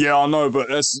delayed. Yeah, I know, but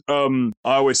that's I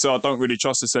always say I don't really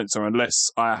trust the sensor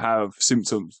unless I have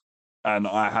symptoms, and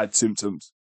I had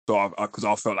symptoms. So because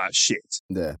I felt like shit.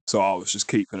 Yeah. So I was just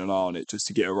keeping an eye on it just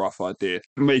to get a rough idea.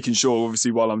 Making sure,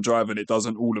 obviously, while I'm driving, it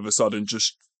doesn't all of a sudden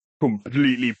just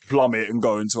completely plummet and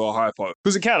go into a hypo.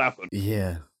 Because it can happen.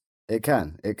 Yeah, it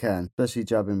can. Especially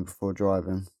jabbing before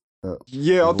driving. But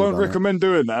yeah, I don't recommend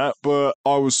doing that, but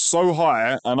I was so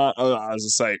high, and as I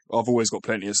say, I've always got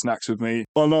plenty of snacks with me.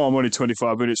 I know I'm only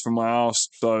 25 minutes from my house,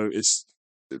 so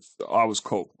I was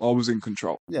cool. I was in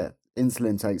control. Yeah.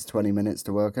 Insulin takes 20 minutes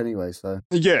to work anyway, so...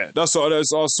 Yeah,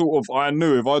 I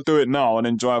knew if I do it now and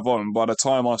then drive on, by the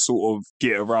time I sort of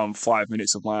get around 5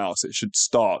 minutes of my house, it should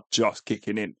start just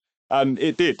kicking in. And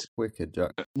it did. Wicked,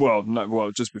 Jack.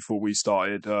 Well, just before we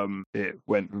started, it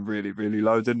went really, really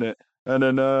low, didn't it? And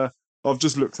then I've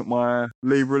just looked at my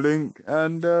Libra link,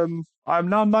 and I'm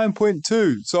now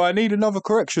 9.2, so I need another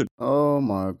correction. Oh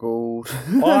my god.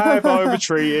 I've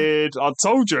overtreated. I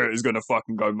told you it was going to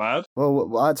fucking go mad.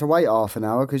 Well, I had to wait half an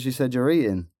hour because you said you're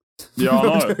eating. Yeah, I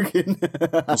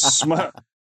know.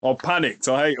 I panicked.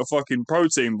 I ate a fucking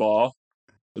protein bar,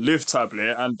 a Live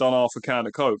tablet, and done half a can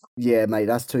of Coke. Yeah, mate,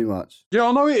 that's too much. Yeah,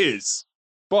 I know it is.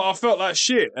 But I felt like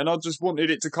shit, and I just wanted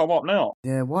it to come up now.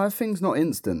 Yeah, why are things not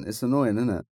instant? It's annoying, isn't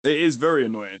it? It is very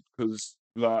annoying, because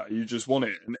you just want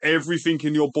it. And everything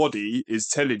in your body is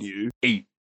telling you, eat,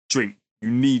 drink. You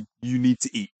need to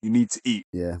eat. You need to eat.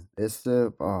 Yeah, it's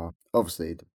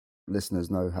obviously the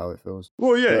listeners know how it feels.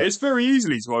 Well, yeah, it's very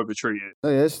easily to overtreat it. Oh,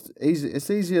 yeah, it's easy. It's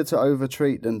easier to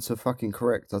overtreat than to fucking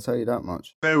correct. I'll tell you that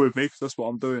much. Bear with me, because that's what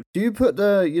I'm doing. Do you put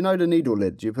the needle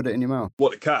lid? Do you put it in your mouth?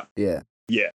 What, the cap? Yeah.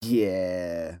 Yeah.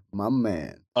 Yeah, my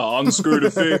man. Unscrew the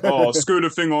thing. Screw the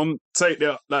thing on. Take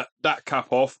that cap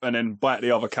off, and then bite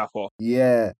the other cap off.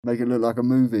 Yeah, make it look like a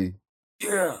movie.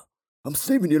 Yeah, I'm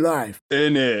saving your life.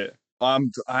 In it,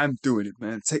 I'm doing it,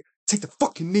 man. Take the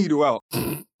fucking needle out.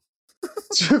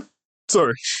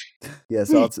 Sorry.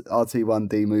 Yes,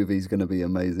 RT1D movie's gonna be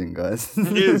amazing, guys.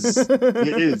 It is. It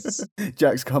is.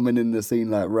 Jack's coming in the scene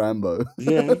like Rambo.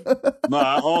 Yeah.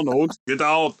 Nah, Arnold, get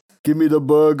out. Give me the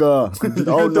burger.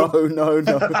 Oh, no.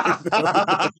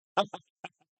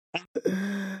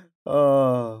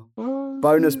 Oh.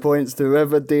 Bonus points to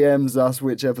whoever DMs us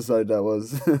which episode that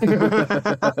was.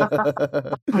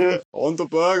 On the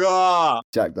burger.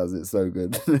 Jack does it so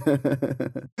good.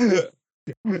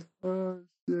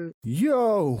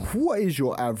 Yo, what is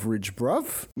your average,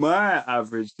 bruv? My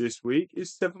average this week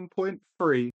is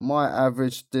 7.3. My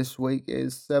average this week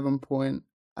is 7.8.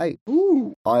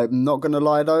 Ooh. I'm not going to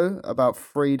lie though, about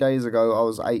 3 days ago I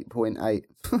was 8.8.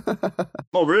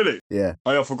 Oh, really? Yeah.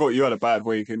 Oh, I forgot you had a bad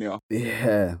week, didn't you?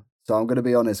 Yeah. So I'm going to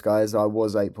be honest, guys, I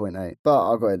was 8.8,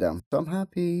 but I got it down. So I'm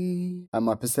happy. And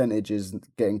my percentage is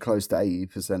getting close to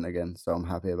 80% again. So I'm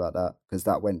happy about that because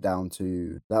that went down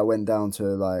to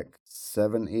like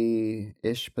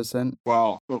 70-ish%.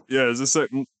 Wow. Well, yeah, as I said,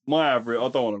 my average, I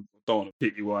don't want to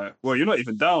kick you away. Well, you're not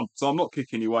even down, so I'm not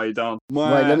kicking you way down.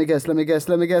 Wait, let me guess.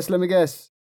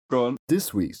 Go on.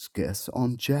 This week's guess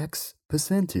on Jack's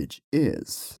percentage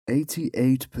is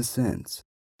 88%.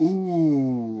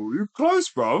 Ooh, you're close,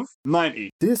 bruv.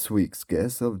 90. This week's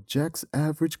guess of Jack's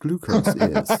average glucose is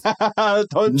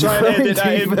Don't try and edit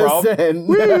that in, bruv.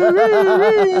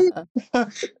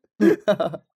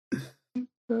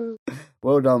 90%.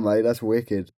 Well done, mate. That's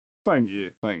wicked. Thank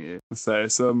you. So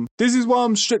this is why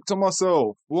I'm strict on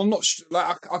myself. Well, not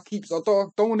I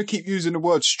don't want to keep using the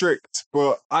word strict,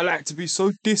 but I like to be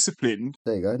so disciplined.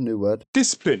 There you go, new word.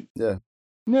 Discipline. Yeah.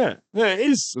 Yeah, it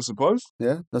is, I suppose.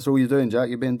 Yeah, that's all you're doing, Jack.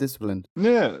 You're being disciplined.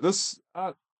 Yeah, that's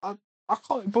I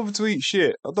can't bother to eat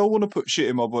shit. I don't want to put shit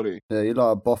in my body. Yeah, you're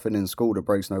like a boffin in school that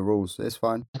breaks no rules. It's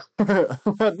fine. No.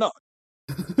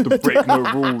 To break no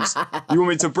rules. You want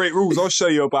me to break rules? I'll show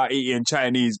you about eating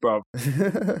Chinese, bruv.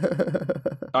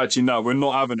 Actually, no, we're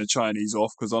not having a Chinese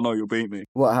off because I know you'll beat me.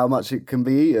 What, how much it can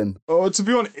be eaten? Oh, to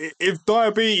be honest, if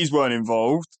diabetes weren't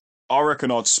involved, I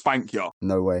reckon I'd spank you.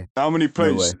 No way. How many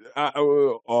plates?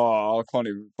 No I can't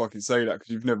even fucking say that because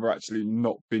you've never actually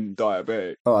not been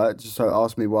diabetic. All right, just so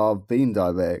ask me why I've been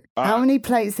diabetic. How many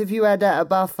plates have you had at a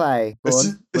buffet? Go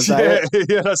on. Was that it?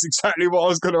 Yeah, that's exactly what I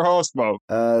was going to ask, bro.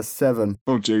 7.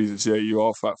 Oh, Jesus, yeah, you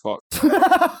are fat fuck.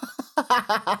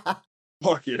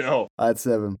 Fucking hell. I had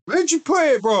 7. Where'd you put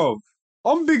it, bro?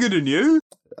 I'm bigger than you.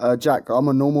 Jack, I'm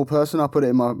a normal person. I put it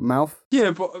in my mouth.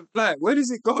 Yeah, but, like, where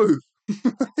does it go?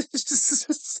 It just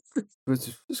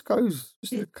goes,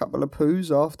 just a couple of poos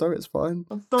after, it's fine.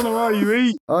 I don't know how you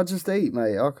eat. I just eat,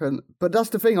 mate. But that's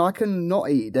the thing. I can not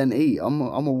eat then eat. I'm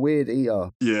a weird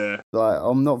eater. Yeah. Like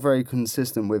I'm not very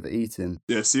consistent with eating.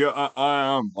 Yeah. See, I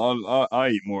am. I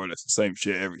eat more or less the same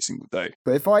shit every single day.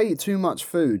 But if I eat too much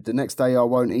food, the next day I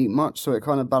won't eat much, so it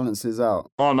kind of balances out.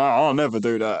 Oh no, I'll never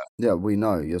do that. Yeah, we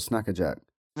know you're Snacker Jack.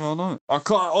 Oh no, I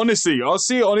can't. Honestly, I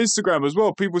see it on Instagram as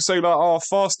well. People say like, "Oh, I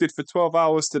fasted for 12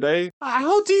 hours today."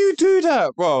 How do you do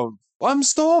that, bro? I'm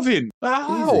starving.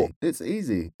 How? Easy. It's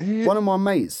easy. One of my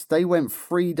mates, they went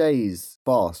 3 days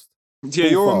fast. Yeah,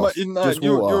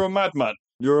 you're a madman.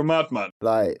 You're a madman.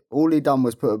 Like all he done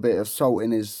was put a bit of salt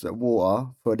in his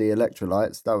water for the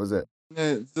electrolytes. That was it.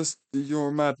 Yeah, you're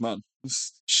a madman.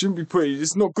 Shouldn't be putting.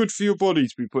 It's not good for your body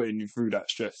to be putting you through that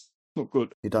stress. Not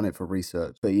good. He done it for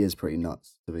research, but he is pretty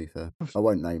nuts, to be fair. I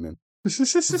won't name him.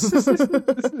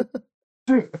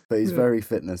 But he's very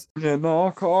fitness. Yeah, no,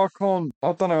 I can't.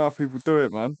 I don't know how people do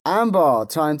it, man. Amber,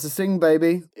 time to sing,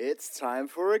 baby. It's time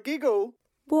for a giggle.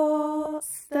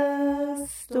 What's the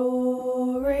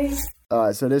story?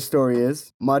 Alright, so this story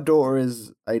is, my daughter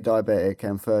is a diabetic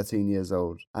and 13 years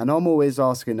old. And I'm always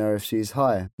asking her if she's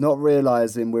high, not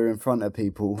realising we're in front of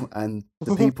people and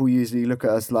the people usually look at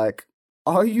us like,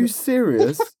 are you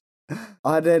serious?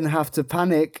 I then have to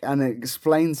panic and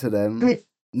explain to them,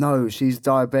 no, she's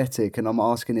diabetic and I'm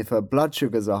asking if her blood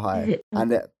sugars are high.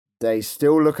 And they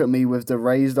still look at me with the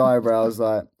raised eyebrows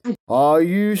like, are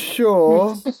you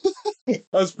sure?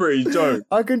 That's pretty dope.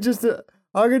 I can just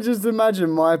imagine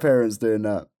my parents doing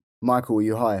that. Michael, are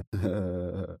you high?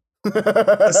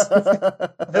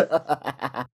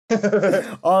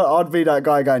 I'd be that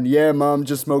guy going, yeah, mum,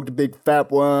 just smoked a big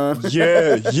fat one.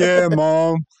 Yeah,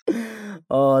 mum.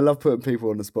 Oh, I love putting people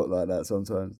on the spot like that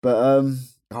sometimes. But,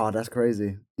 oh, that's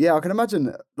crazy. Yeah, I can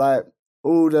imagine, like,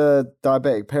 all the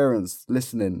diabetic parents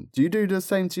listening. Do you do the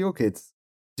same to your kids?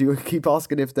 Do you keep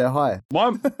asking if they're high?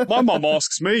 My mum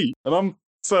asks me, and I'm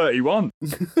 31.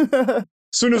 As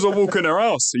soon as I walk in her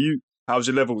house, how's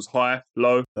your levels? High?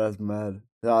 Low? That's mad.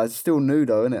 Yeah, it's still new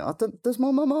though, isn't it? Does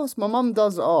my mum ask? My mum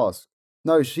does ask.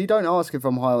 No, she don't ask if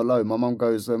I'm high or low. My mum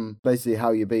goes, basically, how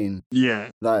you been?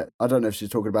 Yeah. Like, I don't know if she's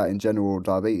talking about in general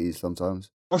diabetes sometimes.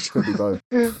 Could be both.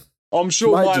 I'm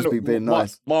sure might just be being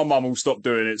nice. My mum will stop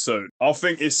doing it soon. I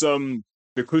think it's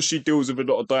because she deals with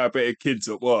a lot of diabetic kids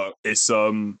at work. It's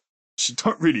she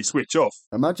don't really switch off.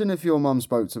 Imagine if your mum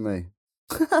spoke to me.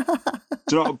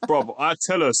 Do you know, bro? I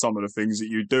tell her some of the things that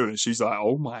you do, and she's like,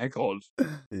 "Oh my god."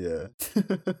 Yeah.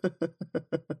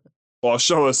 Well, I'll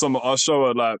show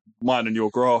her like mine and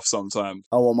your graph sometimes.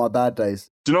 Oh, on my bad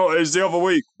days. Do you know what it was the other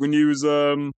week when you was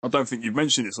I don't think you've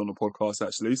mentioned this on the podcast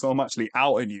actually, so I'm actually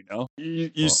outing you now.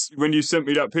 When you sent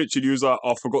me that picture, you was like,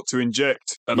 I forgot to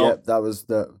inject. And Yep, that was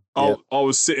the... I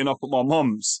was sitting up at my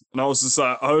mum's and I was just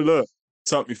like, oh look,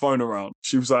 turned my phone around.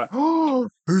 She was like, oh,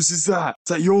 whose is that? Is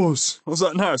that yours? I was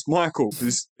like, no, it's Michael.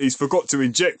 He's forgot to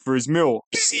inject for his meal.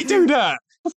 Does he do that?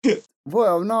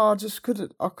 Well, no, I just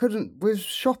couldn't. I couldn't. With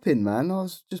shopping, man, I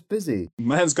was just busy.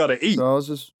 Man's got to eat. So I was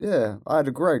just, I had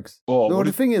a Greg's. Oh, no,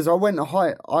 the thing is, I went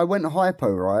hypo,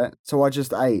 right? So I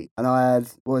just ate, and I had,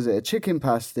 what was it, a chicken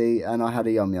pasty, and I had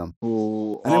a yum yum.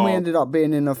 Oh, and then we ended up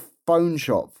being in a phone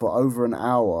shop for over an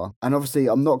hour, and obviously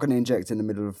I'm not going to inject in the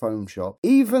middle of a phone shop,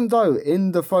 even though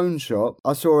in the phone shop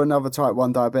I saw another type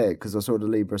 1 diabetic because I saw the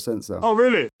Libra sensor. Oh,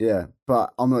 really? Yeah,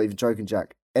 but I'm not even joking,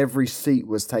 Jack. Every seat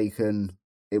was taken.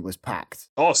 It was packed.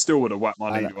 I still would have whacked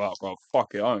my needle out, bro.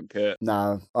 Fuck it, I don't care.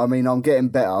 No, I mean, I'm getting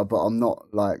better, but I'm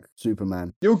not like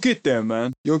Superman. You'll get there,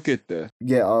 man. You'll get there.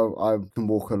 Yeah, I can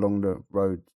walk along the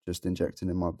road just injecting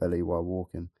in my belly while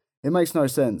walking. It makes no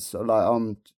sense. Like,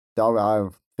 I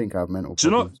think I have mental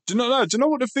problems. Do you know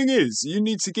what the thing is? You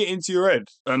need to get into your head.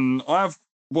 And I've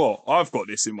got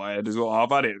this in my head as well.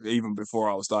 I've had it even before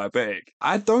I was diabetic.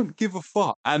 I don't give a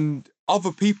fuck. And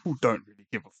other people don't really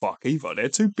give a fuck either. They're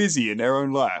too busy in their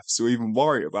own lives to even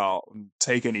worry about and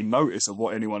take any notice of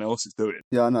what anyone else is doing.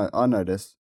 Yeah, I know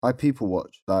this. I people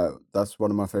watch. Like, that's one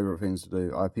of my favourite things to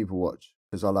do. I people watch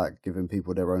because I like giving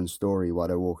people their own story while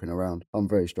they're walking around. I'm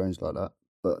very strange like that.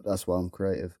 But that's why I'm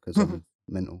creative, because I'm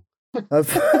mental. But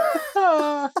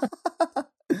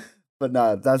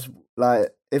no, that's like,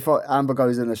 if Amber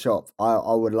goes in a shop,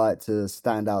 I would like to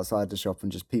stand outside the shop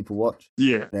and just people watch.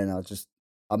 Yeah. Then I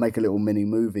make a little mini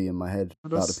movie in my head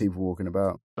about the people walking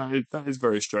about. That is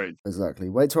very strange. Exactly.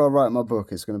 Wait till I write my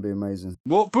book. It's going to be amazing.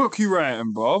 What book you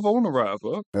writing, bruv? I want to write a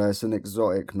book. It's an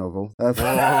exotic novel.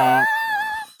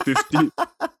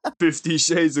 50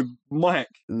 Shades of Mike.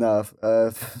 No,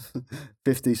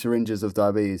 50 syringes of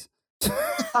diabetes.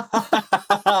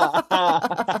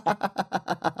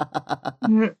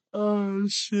 Oh,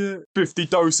 shit. 50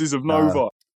 doses of Nova.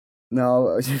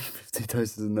 No, 50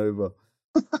 doses of Nova.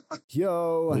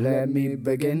 Yo, let me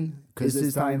begin, cause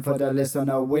it's time for the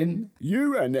listener win.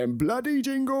 You and them bloody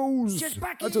jingles.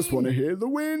 I just want to hear the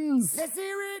wins. Let's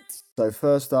hear it. So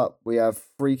first up, we have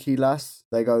Freaky Lass.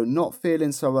 They go, not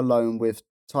feeling so alone with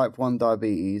type 1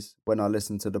 diabetes when I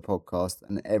listen to the podcast,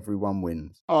 and everyone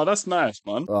wins. Oh, that's nice,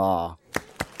 man. Ah,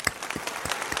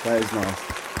 that is nice.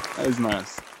 That is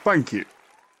nice. Thank you.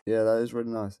 Yeah, that is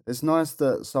really nice. It's nice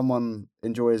that someone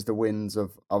enjoys the wins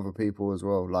of other people as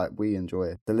well. Like, we enjoy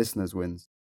it. The listeners' wins.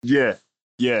 Yeah.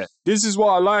 This is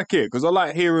why I like it, because I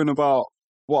like hearing about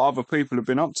what other people have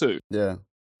been up to. Yeah.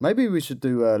 Maybe we should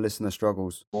do listener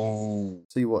struggles. Oh.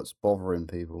 See what's bothering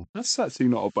people. That's actually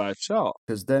not a bad shout.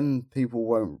 Because then people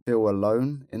won't feel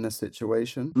alone in a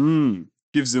situation.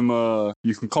 Gives them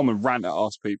you can come and rant at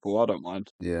us, people. I don't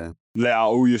mind. Yeah. Let out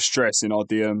all your stress in our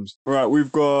DMs. Right,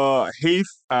 we've got Heath,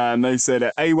 and they say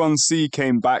that A1C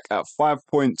came back at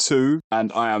 5.2,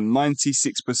 and I am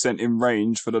 96% in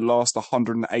range for the last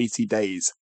 180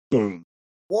 days. Boom.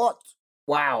 What?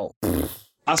 Wow.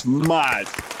 That's mad.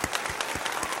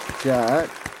 Jack.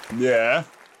 Yeah.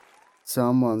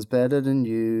 Someone's better than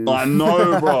you. I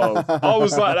know, bro. I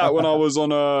was like that when I was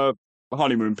on a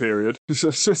honeymoon period.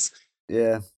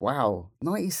 Yeah. Wow.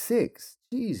 96.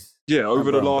 Jeez. Yeah,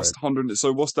 over the last 100.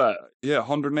 So what's that? Yeah,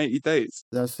 180 days.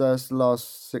 That's the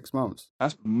last 6 months.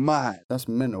 That's mad. That's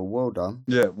mental. Well done.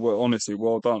 Yeah, well, honestly,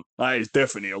 well done. That is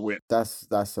definitely a win. That's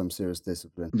some serious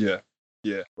discipline. Yeah.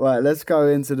 Right, let's go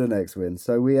into the next win.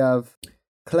 So we have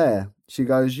Claire. She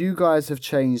goes, you guys have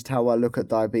changed how I look at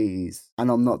diabetes, and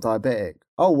I'm not diabetic.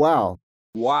 Oh, wow.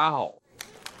 Wow.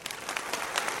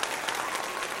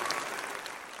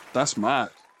 That's mad.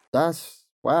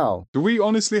 Wow. Do we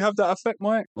honestly have that effect,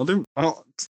 Mike? Do Not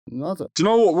you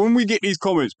know what? When we get these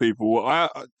comments, people,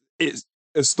 it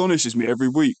astonishes me every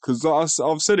week, because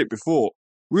I've said it before.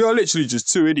 We are literally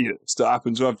just two idiots that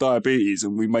happen to have diabetes,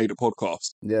 and we made a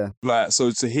podcast. Yeah. Like,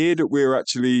 so to hear that we're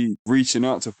actually reaching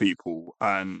out to people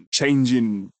and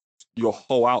changing your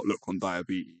whole outlook on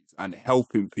diabetes and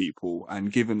helping people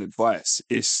and giving advice,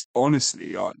 it's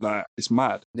honestly like, it's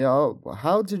mad. Yeah.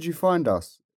 How did you find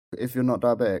us if you're not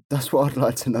diabetic? That's what I'd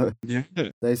like to know. Yeah.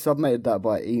 They submitted that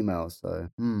by email, so.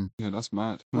 Yeah, that's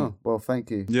mad. Oh, well, thank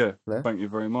you. Yeah, Claire. Thank you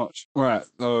very much. Right,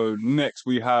 so next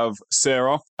we have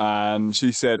Sarah, and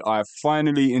she said, I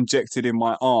finally injected in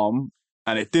my arm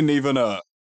and it didn't even hurt.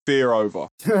 Fear over.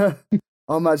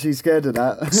 I'm actually scared of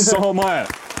that. So am I.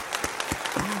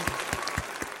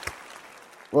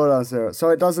 Well done, Sarah. So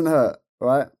it doesn't hurt,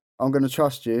 right? I'm going to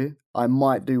trust you. I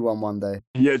might do one day.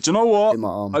 Yeah, do you know what? In my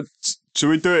arm. Should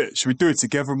we do it? Should we do it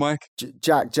together, Mike?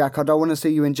 Jack, I don't want to see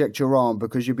you inject your arm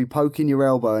because you'll be poking your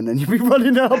elbow and then you'll be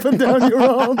running up and down your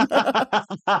arm.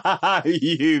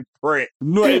 You prick.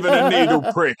 Not even a needle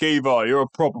prick either. You're a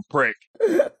proper prick.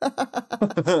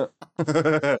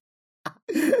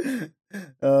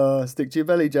 Stick to your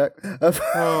belly, Jack.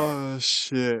 Oh,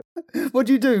 shit. What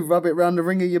do you do? Rub it round the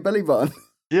ring of your belly button?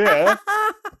 Yeah.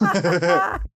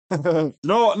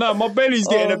 No, my belly's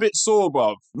getting a bit sore,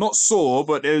 bruv. Not sore,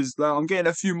 but I'm getting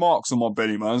a few marks on my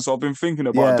belly, man. So I've been thinking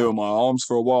about doing my arms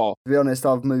for a while. To be honest,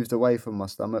 I've moved away from my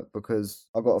stomach because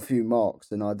I got a few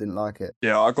marks and I didn't like it.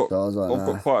 Yeah, I've got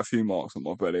nah. quite a few marks on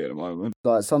my belly at the moment.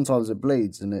 Like sometimes it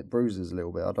bleeds and it bruises a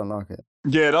little bit. I don't like it.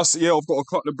 Yeah, I've got a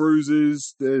couple of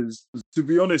bruises. To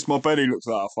be honest, my belly looks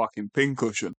like a fucking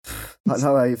pincushion. I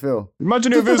know how you feel.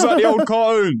 Imagine if it was like the old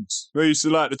cartoons where you used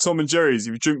to like the Tom and Jerry's.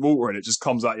 If you drink water and it just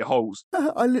comes out your holes.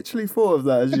 I literally thought of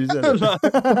that as you said it.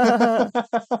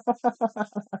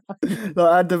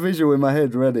 Like, I had the visual in my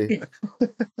head ready.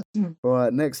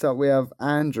 Right, next up we have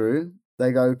Andrew.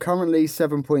 They go, currently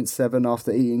 7.7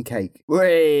 after eating cake.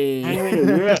 Whey!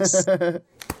 Yes. Do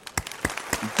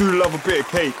love a bit of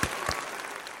cake.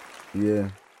 Yeah.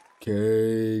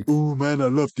 Cake. Oh man, I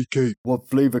love the cake. What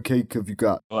flavour cake have you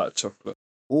got? I like chocolate.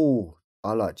 Oh,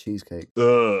 I like cheesecake.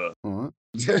 Ugh. Alright.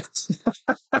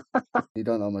 You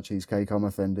don't like my cheesecake, I'm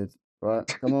offended. Right,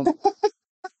 come on.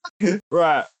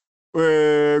 Right.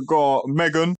 We've got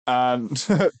Megan and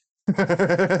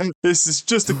this is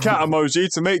just a cat emoji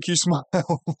to make you smile.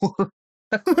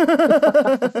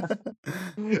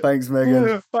 Thanks,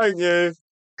 Megan. Thank you.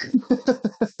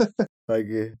 Thank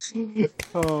you.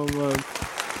 Oh man.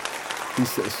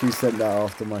 She sent that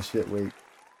after my shit week.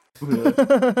 Yeah.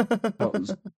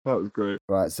 That was great.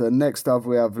 Right, so next up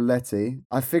we have Letty.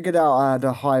 I figured out I had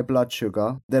a high blood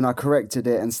sugar, then I corrected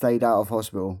it and stayed out of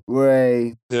hospital.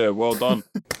 Way. Yeah, well done.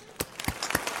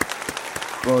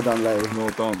 Well done, Letty. Well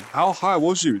done. How high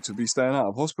was you to be staying out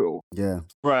of hospital? Yeah.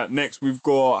 Right, next we've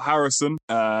got Harrison,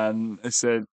 and it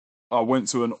said, I went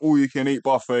to an all-you-can-eat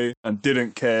buffet and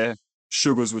didn't care.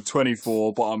 Sugars were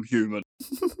 24, but I'm human.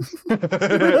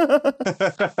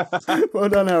 Well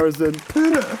done, Harrison.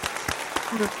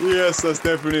 Yes, that's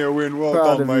definitely a win. Well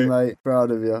Proud done, of you, mate.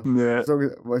 Proud of you. Yeah.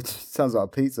 Well, it sounds like a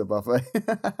pizza buffet.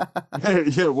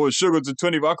 Yeah, well, sugars are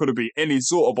 20, but I could have been any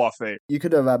sort of buffet. You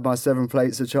could have had my 7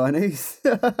 plates of Chinese.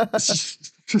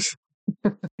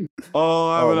 Oh,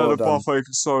 I haven't had well a done. buffet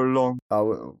for so long.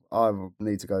 I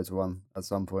need to go to one at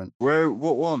some point. Where?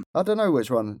 What one? I don't know which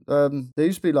one. There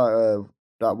used to be like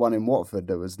that one in Watford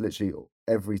that was literally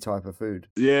every type of food.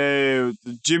 Yeah,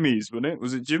 Jimmy's, wasn't it?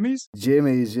 Was it Jimmy's?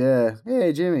 Jimmy's, yeah.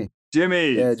 Yeah, Jimmy.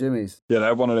 Jimmy's. Yeah, Jimmy's. Yeah, they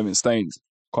had one of them in Staines.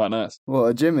 Quite nice. What,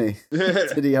 a Jimmy? Yeah.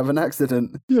 Did he have an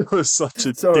accident? You were such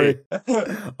a Sorry. dick.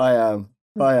 I am.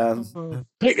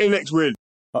 Pick the next win.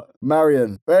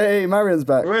 Marion. Hey, Marion's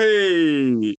back.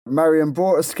 Hey. Marion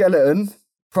bought a skeleton.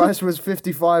 Price was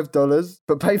 $55,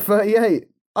 but paid $38.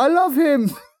 I love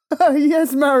him.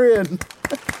 Yes, Marion.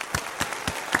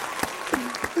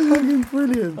 Fucking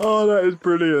brilliant. Oh, that is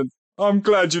brilliant. I'm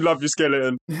glad you love your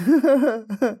skeleton.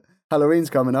 Halloween's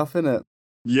coming up, isn't it?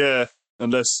 Yeah.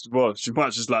 Unless, well, she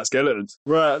might just like skeletons.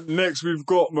 Right, next we've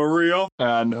got Maria,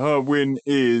 and her win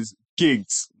is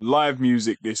gigs, live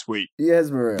music this week. Yes,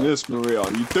 Maria. Yes, Maria.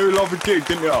 You do love a gig,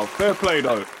 didn't you? Fair play,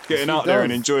 though. Getting out there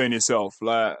and enjoying yourself.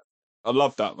 Like, I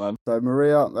love that, man. So,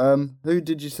 Maria, who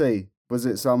did you see? Was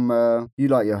it some, you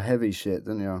like your heavy shit,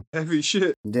 didn't you? Heavy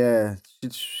shit. Yeah,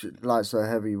 she likes a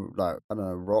heavy, like, I don't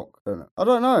know, rock. I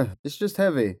don't know. It's just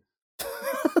heavy.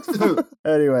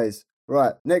 Anyways,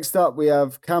 right. Next up, we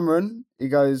have Cameron. He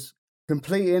goes,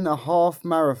 completing a half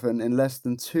marathon in less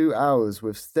than 2 hours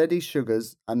with steady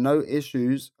sugars and no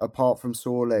issues apart from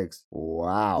sore legs.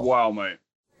 Wow. Wow, mate.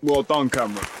 Well done,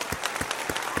 Cameron.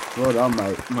 Well done,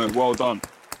 mate. Mate, well done.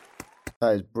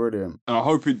 That is brilliant. And I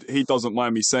hope he doesn't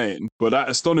mind me saying, but that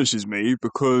astonishes me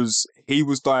because he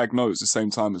was diagnosed the same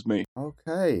time as me.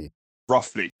 Okay.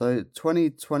 Roughly. So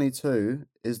 2022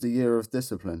 is the year of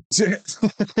discipline.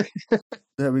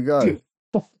 There we go.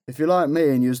 If you're like me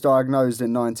and you was diagnosed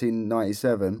in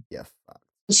 1997, yeah, fuck.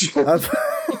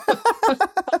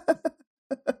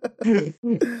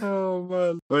 Oh,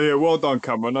 man. Oh, yeah, well done,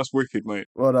 Cameron. That's wicked, mate.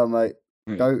 Well done, mate.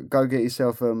 Yeah. Go get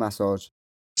yourself a massage.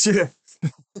 Yeah.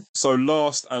 So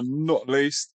last and not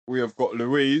least, we have got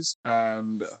Louise,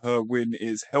 and her win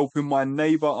is helping my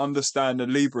neighbour understand the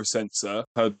Libra sensor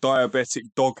her diabetic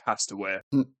dog has to wear.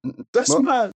 That's What?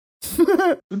 mad.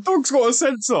 The dog's got a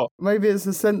sensor. Maybe it's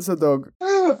a sensor dog.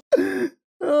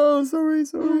 Oh, sorry.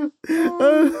 What?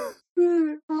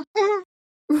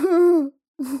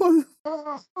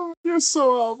 You're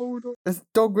so out of order. It's a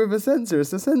dog with a sensor.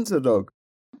 It's a sensor dog.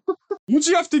 What do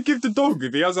you have to give the dog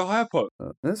if he has a hypo?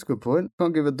 That's a good point.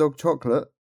 Can't give a dog chocolate.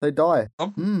 They die.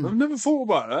 I've never thought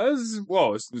about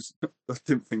that. I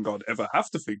didn't think I'd ever have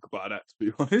to think about that, to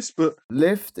be honest. But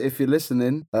Lift, if you're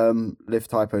listening,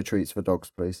 lift hypo treats for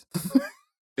dogs, please.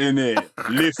 in it,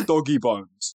 lift doggy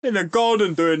bones. In the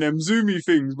garden doing them zoomy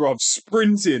things, bruv,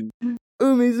 sprinting.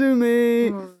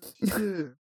 Zoomy. Oh,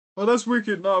 shit. Oh, that's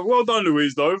wicked. No, well done,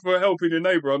 Louise, though, for helping your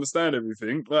neighbour understand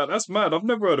everything. Like, that's mad. I've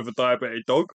never heard of a diabetic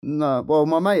dog. No, well,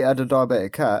 my mate had a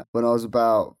diabetic cat when I was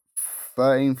about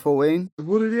 13, 14.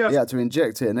 What did he have? He had to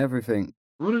inject it and everything.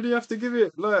 What did he have to give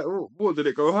it? Like, what did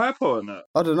it go hypo on that?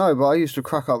 I don't know, but I used to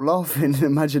crack up laughing,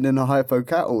 imagining a hypo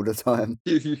cat all the time.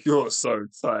 You're so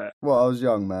tight. Well, I was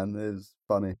young, man. It was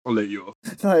funny. I'll let you off.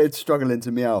 No, it's struggling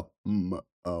to meow.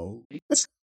 Oh.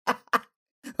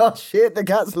 Oh, shit, the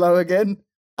cat's low again.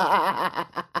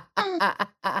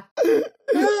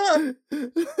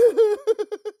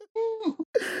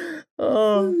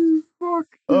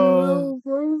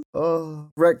 Oh,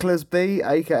 Reckless B,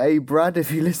 aka Brad,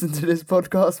 if you listen to this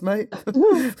podcast, mate.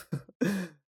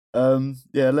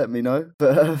 Yeah, let me know.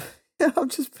 But I'm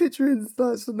just picturing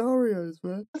like scenarios,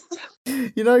 man.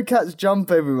 You know, cats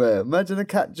jump everywhere. Imagine a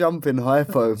cat jumping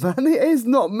hypo, man. It is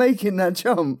not making that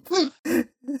jump.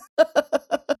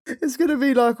 It's gonna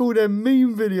be like all them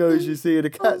meme videos you see of the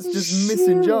cats just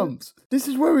missing jumps. This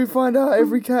is where we find out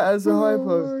every cat has a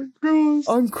hypo. Oh,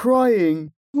 I'm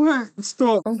crying. wait,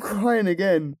 stop, I'm crying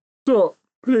again. stop,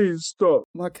 please stop.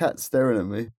 My cat's staring at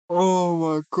me. Oh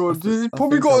my god, he's I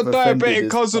probably think got I've a offended diabetic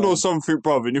his cousin or time. something,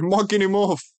 brother, and you're mugging him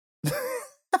off.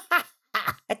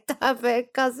 Diabetic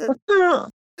cousin.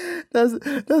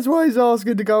 That's why he's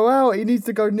asking to go out. He needs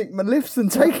to go nick my lifts and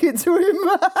take it to him.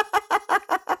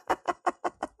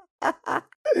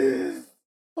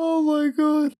 Oh my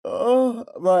god. Oh,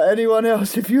 right, anyone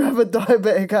else, if you have a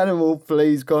diabetic animal,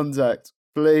 please contact.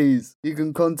 Please. You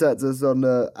can contact us on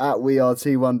at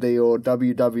WeAreT1D or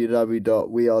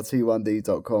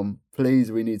www.wearet1d.com.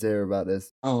 Please, we need to hear about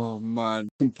this. Oh man,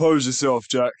 compose yourself,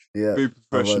 Jack. Yeah. Be Otherwise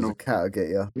professional. the cat will get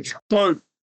you. Don't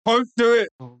do it.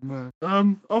 Oh man.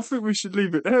 I think we should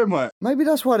leave it there, mate. Maybe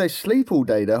that's why they sleep all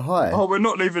day. They're high. Oh, we're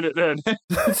not leaving it there.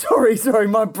 sorry,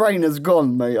 my brain has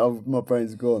gone, mate. My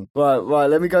brain's gone. Right,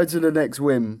 let me go to the next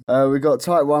win. We got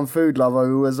Type 1 Food Lover,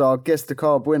 who was our Guess the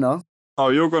Carb winner. Oh,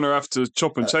 you're going to have to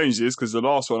chop and change this because the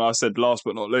last one I said last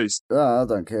but not least. I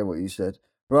don't care what you said.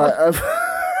 Right,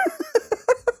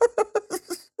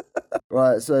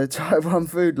 right, so Type 1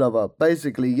 Food Lover.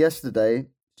 Basically, yesterday,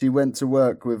 she went to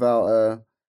work without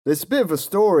It's a bit of a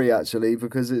story, actually,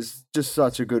 because it's just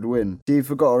such a good win. She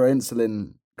forgot her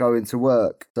insulin going to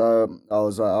work. So I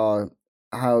was like,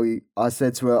 I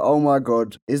said to her, oh my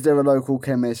God, is there a local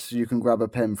chemist you can grab a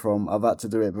pen from? I've had to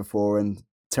do it before and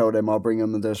tell them I'll bring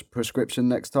them the prescription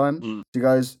next time. She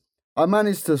goes, I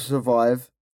managed to survive,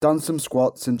 done some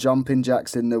squats and jumping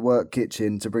jacks in the work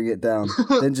kitchen to bring it down.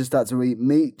 Then just had to eat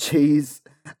meat, cheese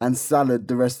and salad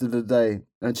the rest of the day.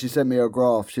 And she sent me a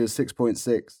graph. She was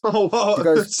 6.6. Oh, wow. She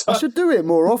goes, I should do it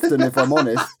more often if I'm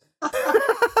honest.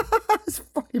 It's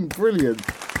fucking brilliant.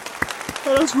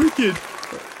 Oh, that's wicked.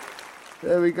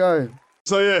 There we go.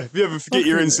 So yeah, if you ever forget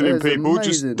your insulin, it's people,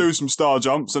 amazing. just do some star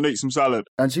jumps and eat some salad.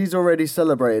 And she's already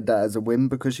celebrated that as a win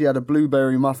because she had a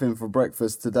blueberry muffin for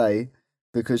breakfast today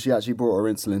because she actually brought her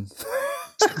insulin.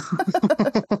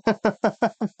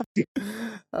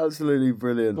 Absolutely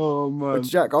brilliant. Oh man, But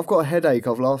Jack, I've got a headache.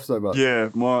 I've laughed so much. yeah,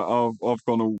 I've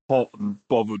gone all hot and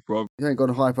bothered, bro. You ain't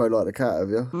gone hypo like the cat, have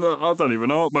you? No, I don't even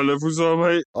know what my levels are,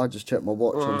 mate. I just checked my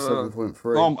watch. I'm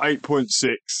 7.3. I'm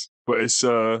 8.6, but it's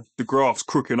the graph's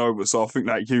crooking over, so I think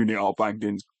that unit I banged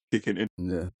in's kicking in.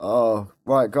 Yeah. Oh,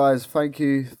 right, guys. Thank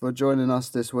you for joining us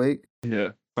this week. Yeah,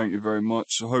 thank you very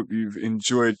much. I hope you've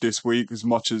enjoyed this week as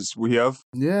much as we have.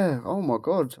 Yeah. Oh my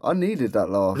God. I needed that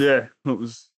laugh. Yeah, that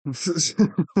was.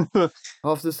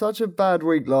 After such a bad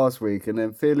week last week and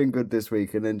then feeling good this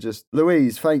week and then just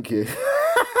Louise, thank you.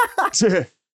 Yeah,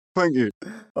 thank you.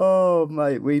 Oh,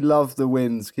 mate, we love the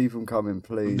wins. Keep them coming,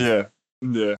 please. Yeah,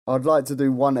 Yeah. I'd like to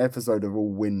do one episode of all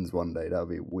wins one day. That would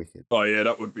be wicked. Oh, yeah,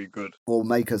 that would be good. Or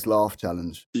make us laugh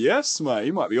challenge. Yes, mate.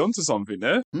 You might be onto something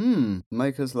there.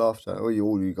 Make us laugh challenge.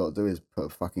 All you got to do is put a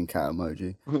fucking cat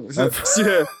emoji.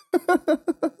 Yeah.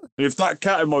 If that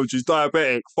cat emoji's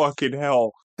diabetic, fucking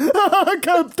hell.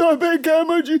 Diabetic cat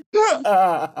emoji.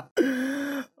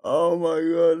 Oh my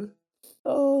god.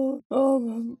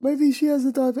 Oh, maybe she has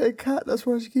a diabetic cat. That's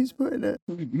why she keeps putting it.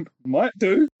 Might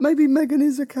do. Maybe Megan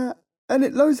is a cat and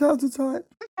it knows how to type.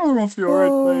 You're off your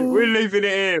head, mate. We're leaving it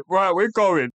here. Right, we're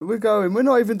going. We're going. We're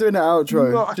not even doing an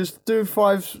outro. No. Just do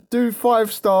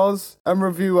 5 stars and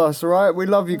review us, all right? We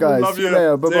love you guys. Love you. See you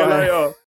later. Bye-bye. See you later.